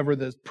or whoever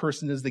this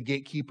person is, the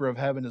gatekeeper of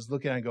heaven, is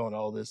looking at it going,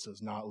 oh, this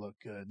does not look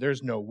good.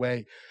 There's no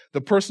way.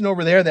 The person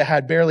over there that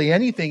had barely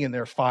anything in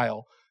their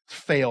file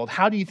failed.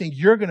 How do you think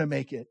you're going to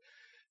make it?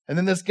 And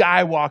then this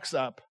guy walks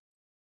up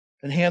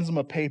and hands him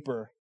a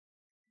paper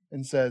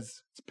and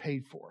says, it's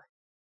paid for.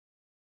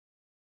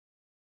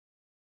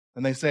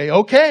 And they say,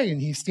 okay.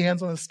 And he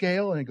stands on a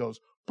scale and it goes,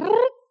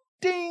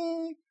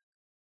 ding.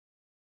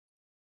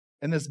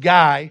 And this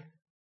guy,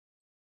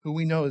 who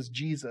we know as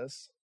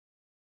Jesus,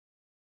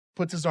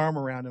 puts his arm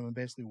around him and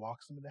basically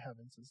walks him into heaven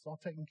and says, it's all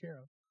taken care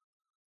of.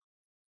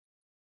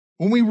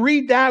 When we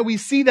read that, we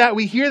see that,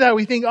 we hear that,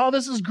 we think, oh,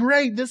 this is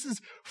great. This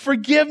is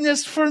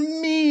forgiveness for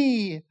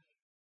me.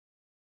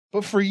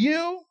 But for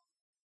you,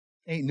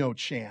 ain't no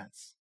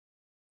chance.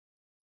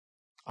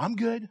 I'm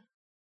good.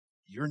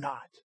 You're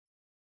not.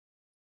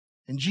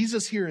 And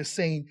Jesus here is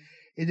saying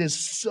it is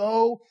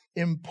so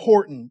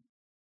important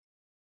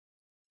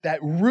that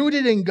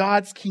rooted in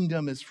God's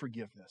kingdom is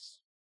forgiveness.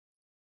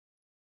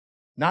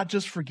 Not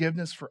just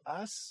forgiveness for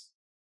us,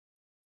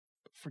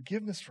 but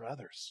forgiveness for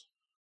others.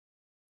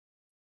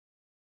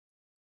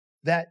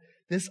 That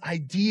this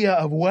idea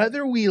of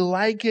whether we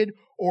like it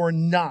or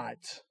not,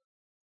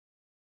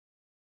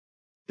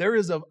 there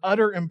is of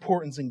utter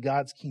importance in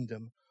God's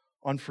kingdom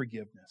on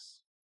forgiveness.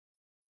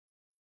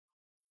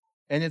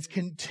 And it's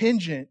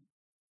contingent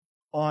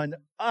on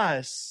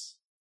us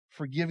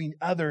forgiving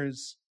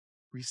others,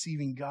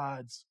 receiving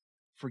God's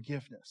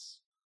forgiveness.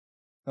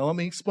 Now, let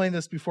me explain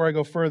this before I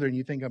go further and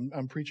you think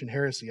I'm preaching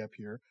heresy up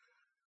here.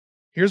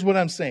 Here's what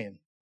I'm saying.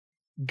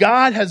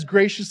 God has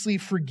graciously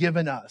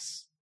forgiven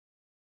us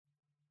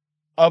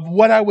of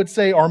what I would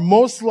say are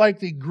most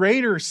likely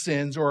greater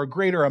sins or a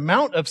greater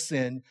amount of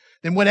sin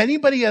than what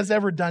anybody has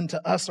ever done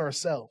to us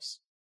ourselves.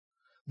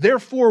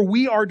 Therefore,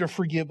 we are to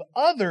forgive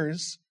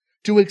others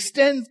to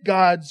extend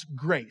God's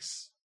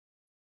grace.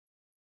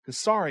 Because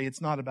sorry,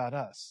 it's not about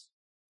us.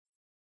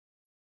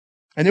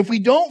 And if we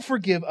don't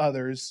forgive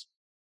others,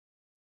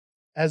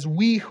 as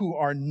we who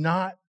are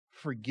not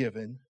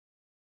forgiven,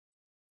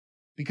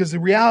 because the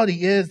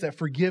reality is that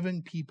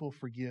forgiven people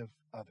forgive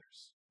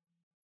others.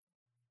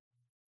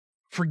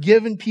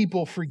 Forgiven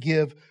people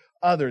forgive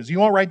others. You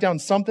want to write down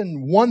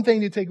something, one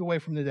thing to take away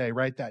from today,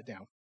 write that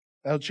down.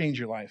 That'll change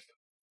your life.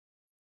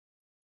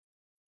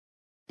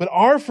 But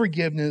our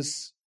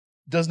forgiveness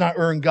does not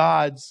earn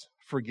God's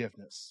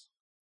forgiveness.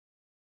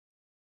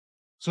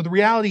 So the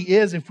reality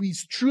is, if we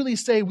truly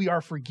say we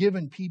are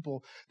forgiven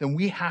people, then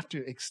we have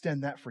to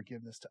extend that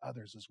forgiveness to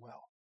others as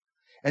well.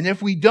 And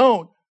if we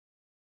don't,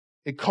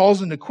 it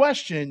calls into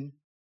question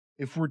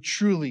if we're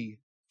truly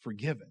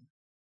forgiven.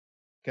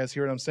 You guys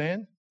hear what I'm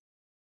saying?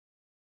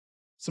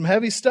 Some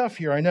heavy stuff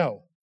here, I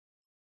know.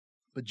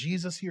 But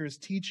Jesus here is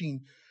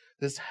teaching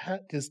this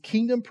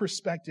kingdom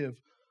perspective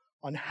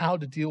on how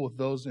to deal with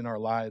those in our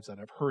lives that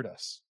have hurt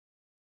us.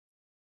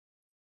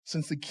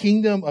 Since the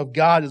kingdom of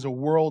God is a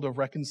world of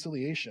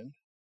reconciliation,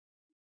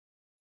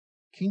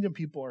 kingdom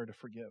people are to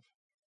forgive.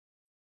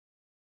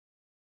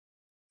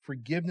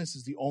 Forgiveness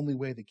is the only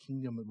way the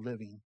kingdom of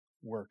living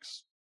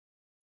works.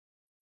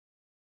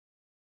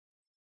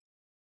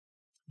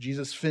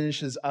 Jesus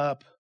finishes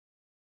up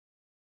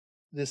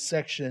this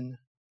section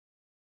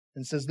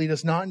and says, lead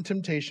us not in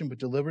temptation, but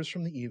deliver us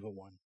from the evil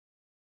one.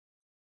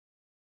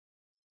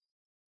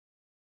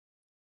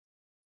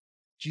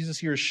 Jesus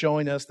here is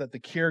showing us that the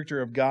character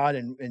of God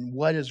and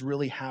what is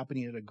really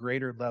happening at a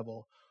greater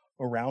level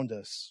around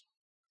us.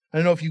 I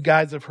don't know if you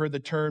guys have heard the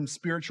term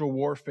spiritual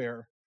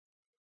warfare,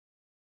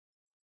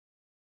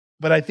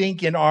 but I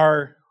think in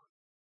our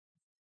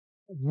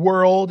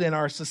world, in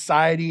our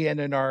society,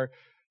 and in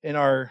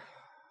our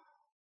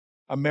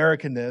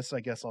Americanness,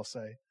 I guess I'll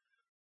say,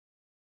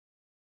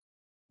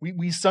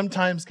 we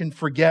sometimes can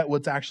forget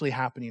what's actually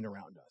happening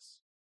around us.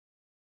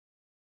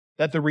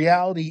 That the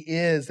reality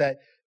is that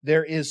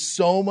there is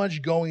so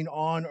much going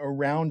on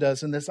around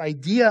us. And this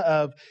idea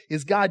of,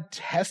 is God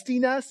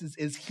testing us?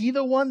 Is He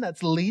the one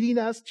that's leading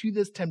us to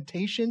this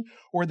temptation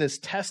or this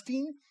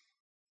testing?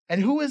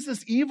 And who is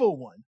this evil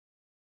one?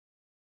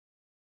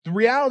 The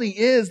reality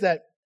is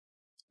that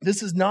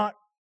this is not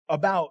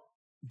about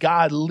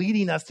God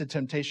leading us to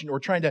temptation or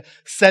trying to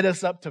set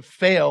us up to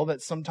fail,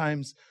 that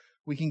sometimes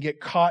we can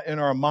get caught in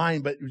our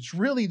mind. But it's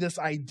really this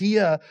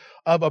idea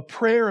of a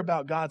prayer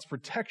about God's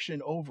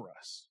protection over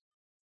us.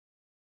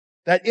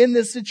 That in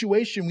this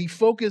situation, we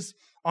focus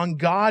on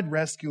God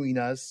rescuing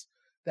us,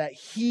 that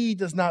He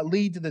does not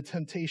lead to the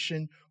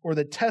temptation or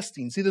the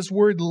testing. See, this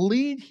word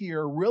lead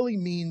here really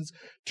means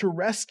to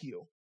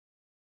rescue,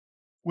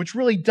 which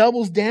really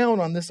doubles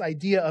down on this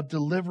idea of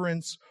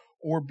deliverance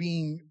or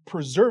being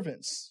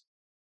preservance.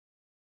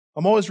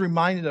 I'm always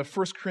reminded of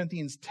 1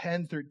 Corinthians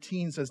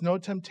 10:13 says, no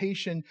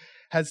temptation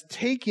has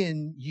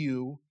taken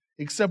you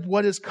except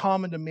what is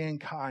common to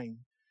mankind.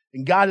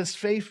 And God is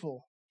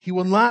faithful. He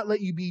will not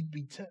let you be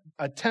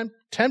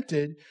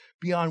tempted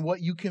beyond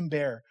what you can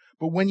bear.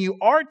 But when you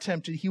are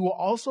tempted, he will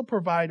also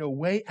provide a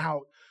way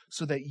out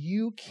so that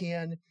you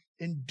can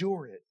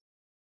endure it.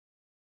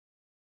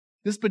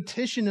 This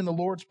petition in the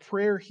Lord's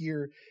Prayer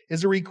here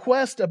is a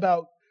request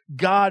about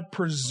God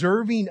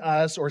preserving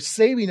us or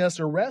saving us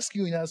or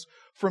rescuing us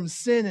from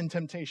sin and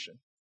temptation.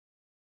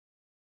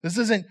 This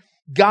isn't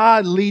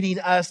God leading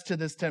us to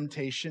this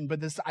temptation, but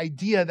this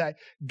idea that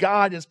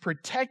God is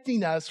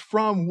protecting us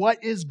from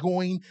what is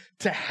going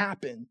to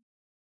happen.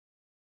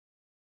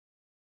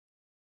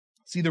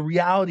 See, the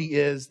reality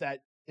is that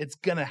it's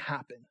going to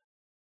happen.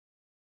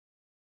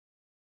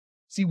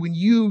 See, when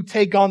you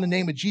take on the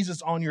name of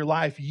Jesus on your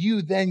life,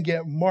 you then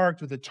get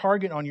marked with a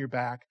target on your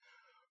back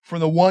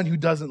from the one who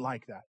doesn't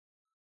like that.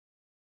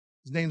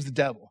 His name's the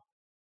devil.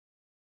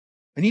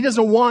 And he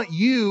doesn't want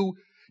you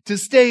to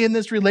stay in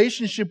this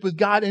relationship with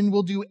God and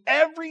will do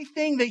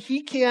everything that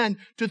he can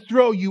to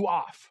throw you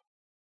off.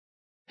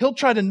 He'll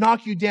try to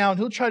knock you down.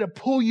 He'll try to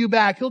pull you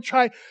back. He'll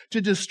try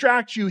to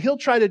distract you. He'll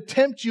try to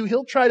tempt you.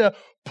 He'll try to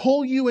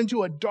pull you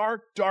into a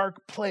dark,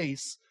 dark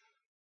place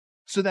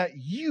so that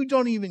you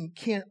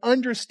can't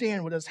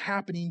understand what is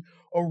happening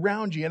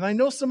around you. And I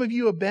know some of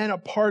you have been a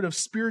part of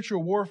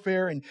spiritual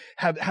warfare and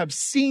have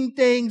seen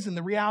things, and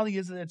the reality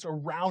is that it's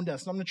around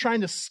us. And I'm not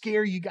trying to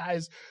scare you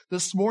guys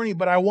this morning,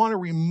 but I want to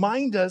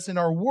remind us in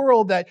our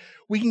world that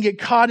we can get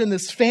caught in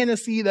this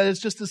fantasy that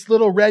it's just this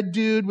little red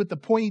dude with the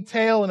pointy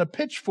tail and a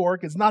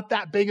pitchfork. It's not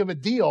that big of a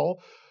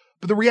deal.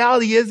 But the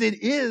reality is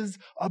it is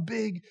a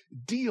big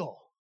deal.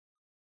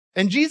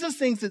 And Jesus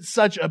thinks it's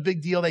such a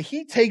big deal that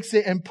he takes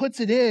it and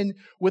puts it in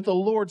with the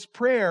Lord's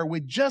Prayer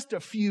with just a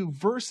few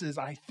verses.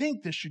 I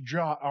think this should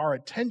draw our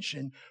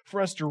attention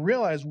for us to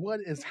realize what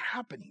is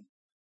happening.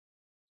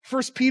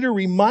 1 Peter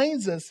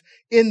reminds us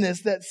in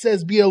this that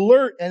says, be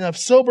alert and of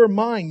sober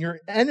mind. Your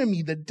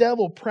enemy, the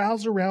devil,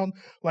 prowls around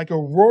like a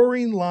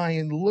roaring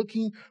lion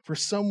looking for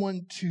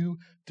someone to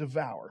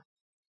devour.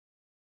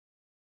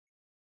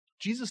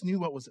 Jesus knew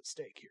what was at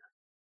stake here.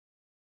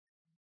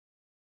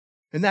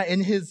 And that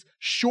in his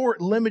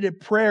short,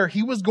 limited prayer,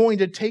 he was going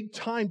to take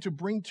time to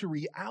bring to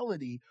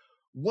reality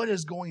what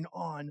is going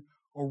on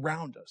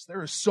around us.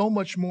 There is so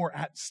much more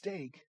at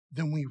stake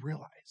than we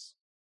realize.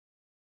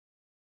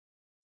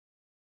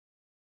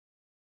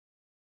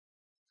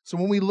 So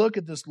when we look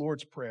at this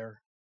Lord's Prayer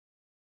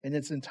in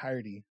its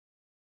entirety,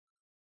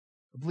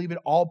 I believe it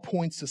all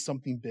points to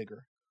something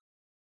bigger.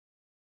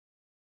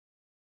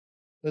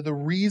 That the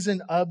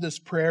reason of this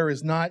prayer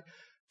is not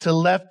to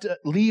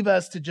leave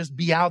us to just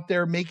be out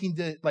there making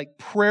the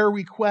prayer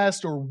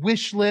requests or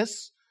wish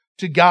lists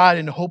to God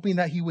and hoping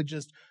that he would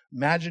just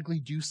magically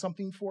do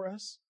something for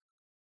us.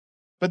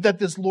 But that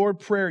this Lord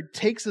prayer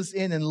takes us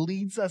in and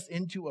leads us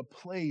into a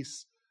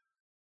place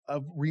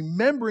of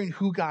remembering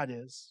who God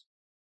is,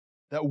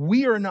 that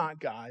we are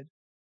not God,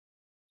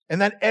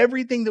 and that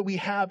everything that we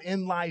have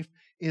in life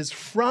is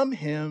from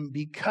him,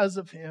 because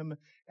of him,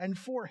 and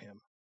for him.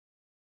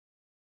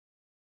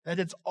 That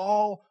it's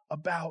all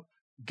about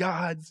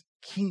God's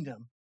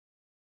kingdom,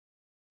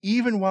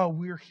 even while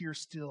we're here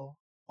still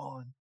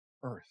on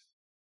earth.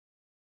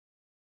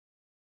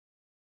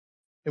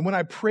 And when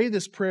I pray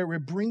this prayer,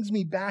 it brings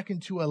me back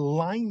into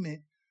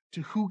alignment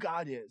to who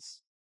God is.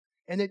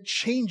 And it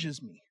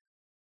changes me.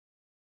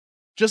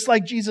 Just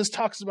like Jesus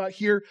talks about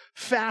here,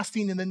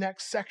 fasting in the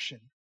next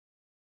section.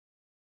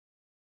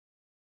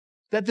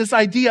 That this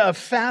idea of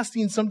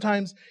fasting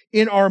sometimes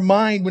in our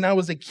mind when I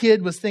was a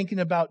kid was thinking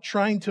about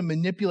trying to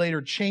manipulate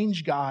or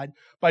change God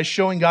by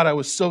showing God I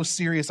was so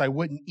serious I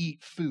wouldn't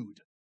eat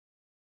food.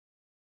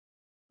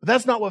 But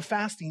that's not what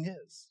fasting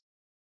is.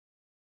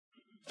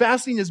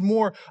 Fasting is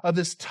more of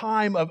this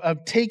time of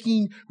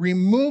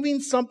removing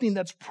something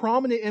that's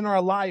prominent in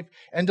our life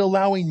and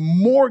allowing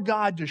more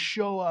God to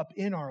show up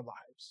in our lives.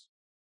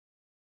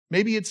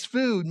 Maybe it's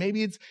food,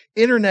 maybe it's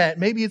internet,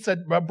 maybe it's a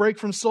break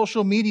from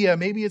social media,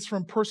 maybe it's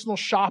from personal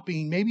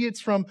shopping, maybe it's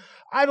from,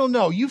 I don't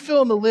know. You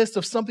fill in the list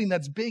of something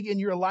that's big in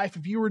your life.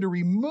 If you were to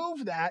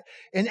remove that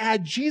and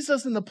add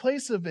Jesus in the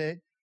place of it,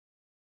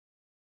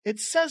 it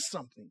says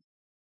something.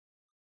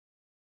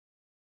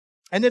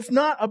 And it's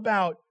not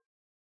about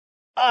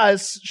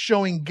us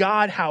showing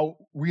God how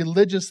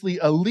religiously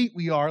elite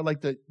we are,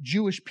 like the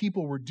Jewish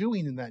people were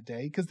doing in that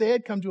day, because they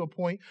had come to a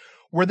point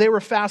where they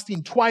were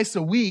fasting twice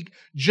a week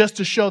just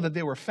to show that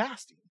they were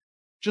fasting.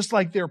 Just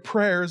like their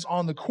prayers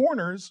on the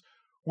corners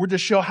were to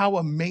show how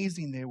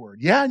amazing they were.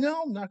 Yeah,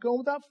 no, I'm not going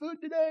without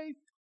food today.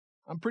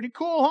 I'm pretty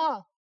cool,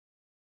 huh?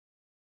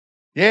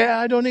 Yeah,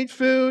 I don't eat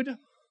food.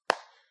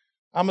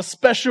 I'm a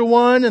special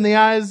one in the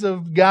eyes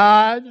of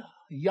God,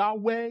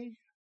 Yahweh.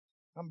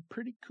 I'm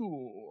pretty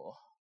cool.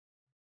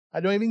 I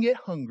don't even get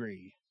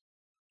hungry.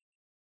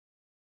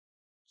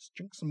 Just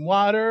drink some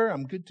water.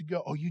 I'm good to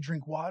go. Oh, you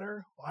drink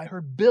water? Well, I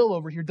heard Bill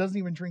over here doesn't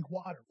even drink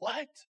water.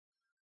 What?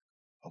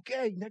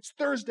 Okay, next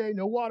Thursday,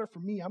 no water for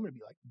me. I'm going to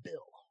be like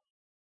Bill.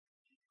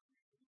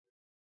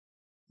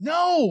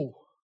 No.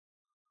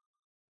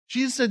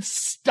 Jesus said,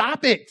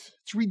 stop it.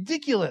 It's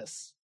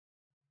ridiculous.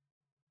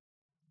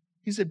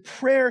 He said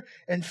prayer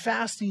and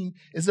fasting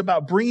is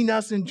about bringing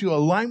us into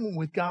alignment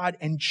with God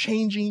and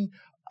changing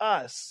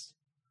us.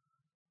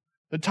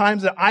 The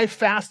times that I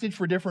fasted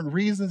for different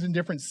reasons and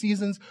different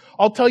seasons,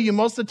 I'll tell you,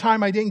 most of the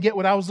time I didn't get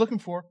what I was looking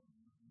for.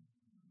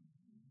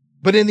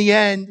 But in the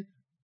end,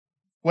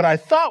 what I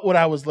thought what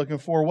I was looking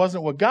for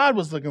wasn't what God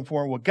was looking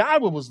for. And what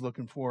God was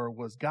looking for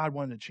was God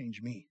wanted to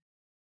change me.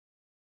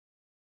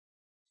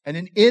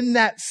 And in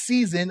that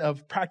season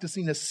of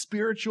practicing a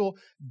spiritual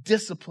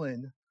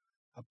discipline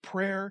of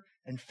prayer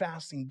and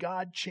fasting,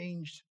 God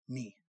changed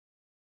me.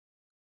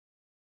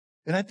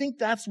 And I think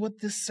that's what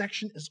this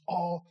section is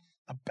all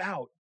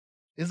about,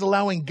 is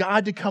allowing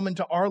God to come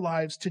into our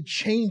lives, to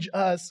change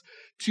us,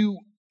 to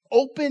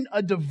open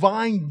a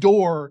divine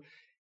door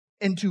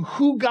into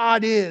who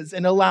God is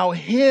and allow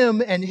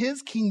Him and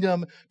His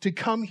kingdom to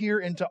come here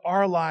into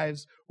our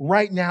lives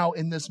right now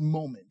in this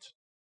moment.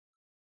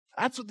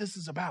 That's what this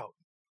is about.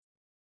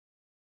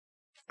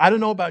 I don't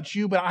know about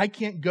you, but I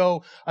can't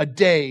go a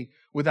day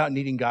without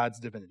needing God's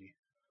divinity.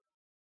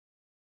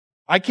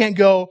 I can't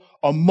go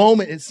a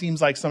moment, it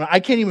seems like sometimes. I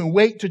can't even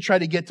wait to try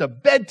to get to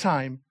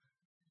bedtime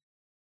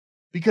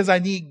because I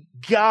need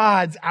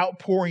God's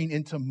outpouring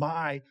into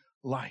my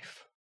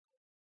life.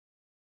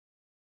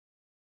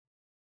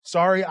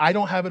 Sorry, I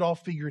don't have it all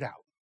figured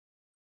out.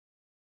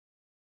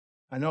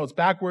 I know it's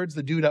backwards.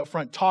 The dude up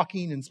front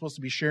talking and supposed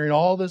to be sharing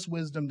all this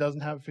wisdom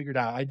doesn't have it figured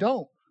out. I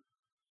don't.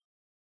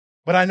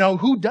 But I know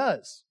who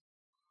does.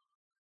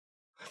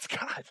 It's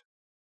God.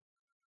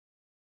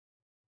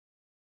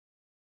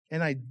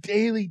 And I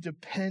daily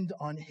depend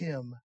on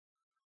Him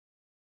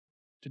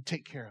to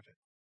take care of it.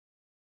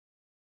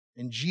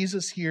 And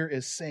Jesus here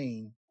is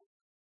saying,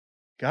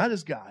 God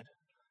is God.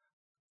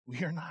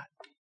 We are not.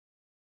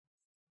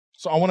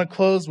 So I want to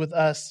close with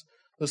us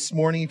this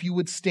morning. If you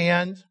would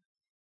stand,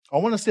 I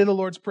want to say the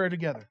Lord's Prayer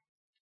together.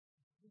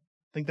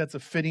 I think that's a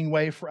fitting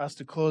way for us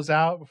to close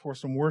out before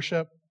some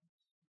worship.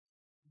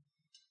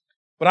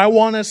 But I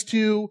want us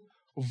to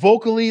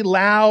vocally,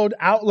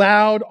 out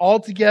loud,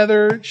 all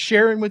together,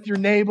 sharing with your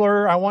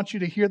neighbor. I want you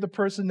to hear the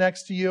person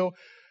next to you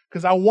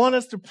because I want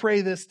us to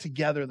pray this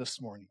together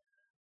this morning.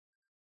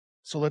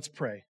 So let's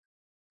pray.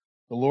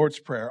 The Lord's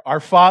Prayer. Our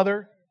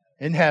Father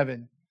in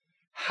heaven,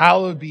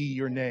 hallowed be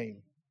your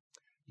name.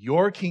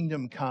 Your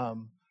kingdom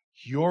come,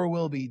 your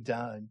will be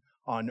done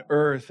on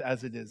earth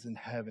as it is in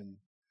heaven.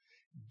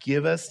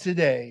 Give us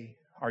today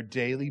our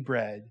daily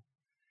bread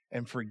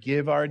and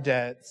forgive our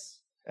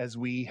debts as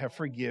we have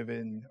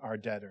forgiven our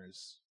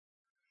debtors.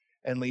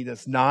 And lead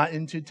us not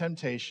into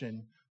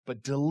temptation,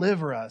 but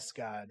deliver us,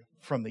 God,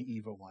 from the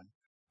evil one.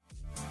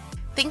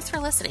 Thanks for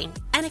listening.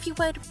 And if you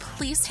would,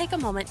 please take a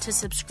moment to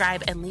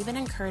subscribe and leave an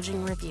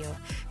encouraging review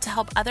to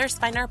help others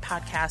find our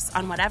podcast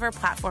on whatever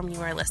platform you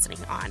are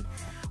listening on.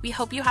 We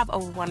hope you have a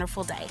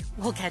wonderful day.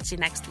 We'll catch you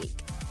next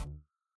week.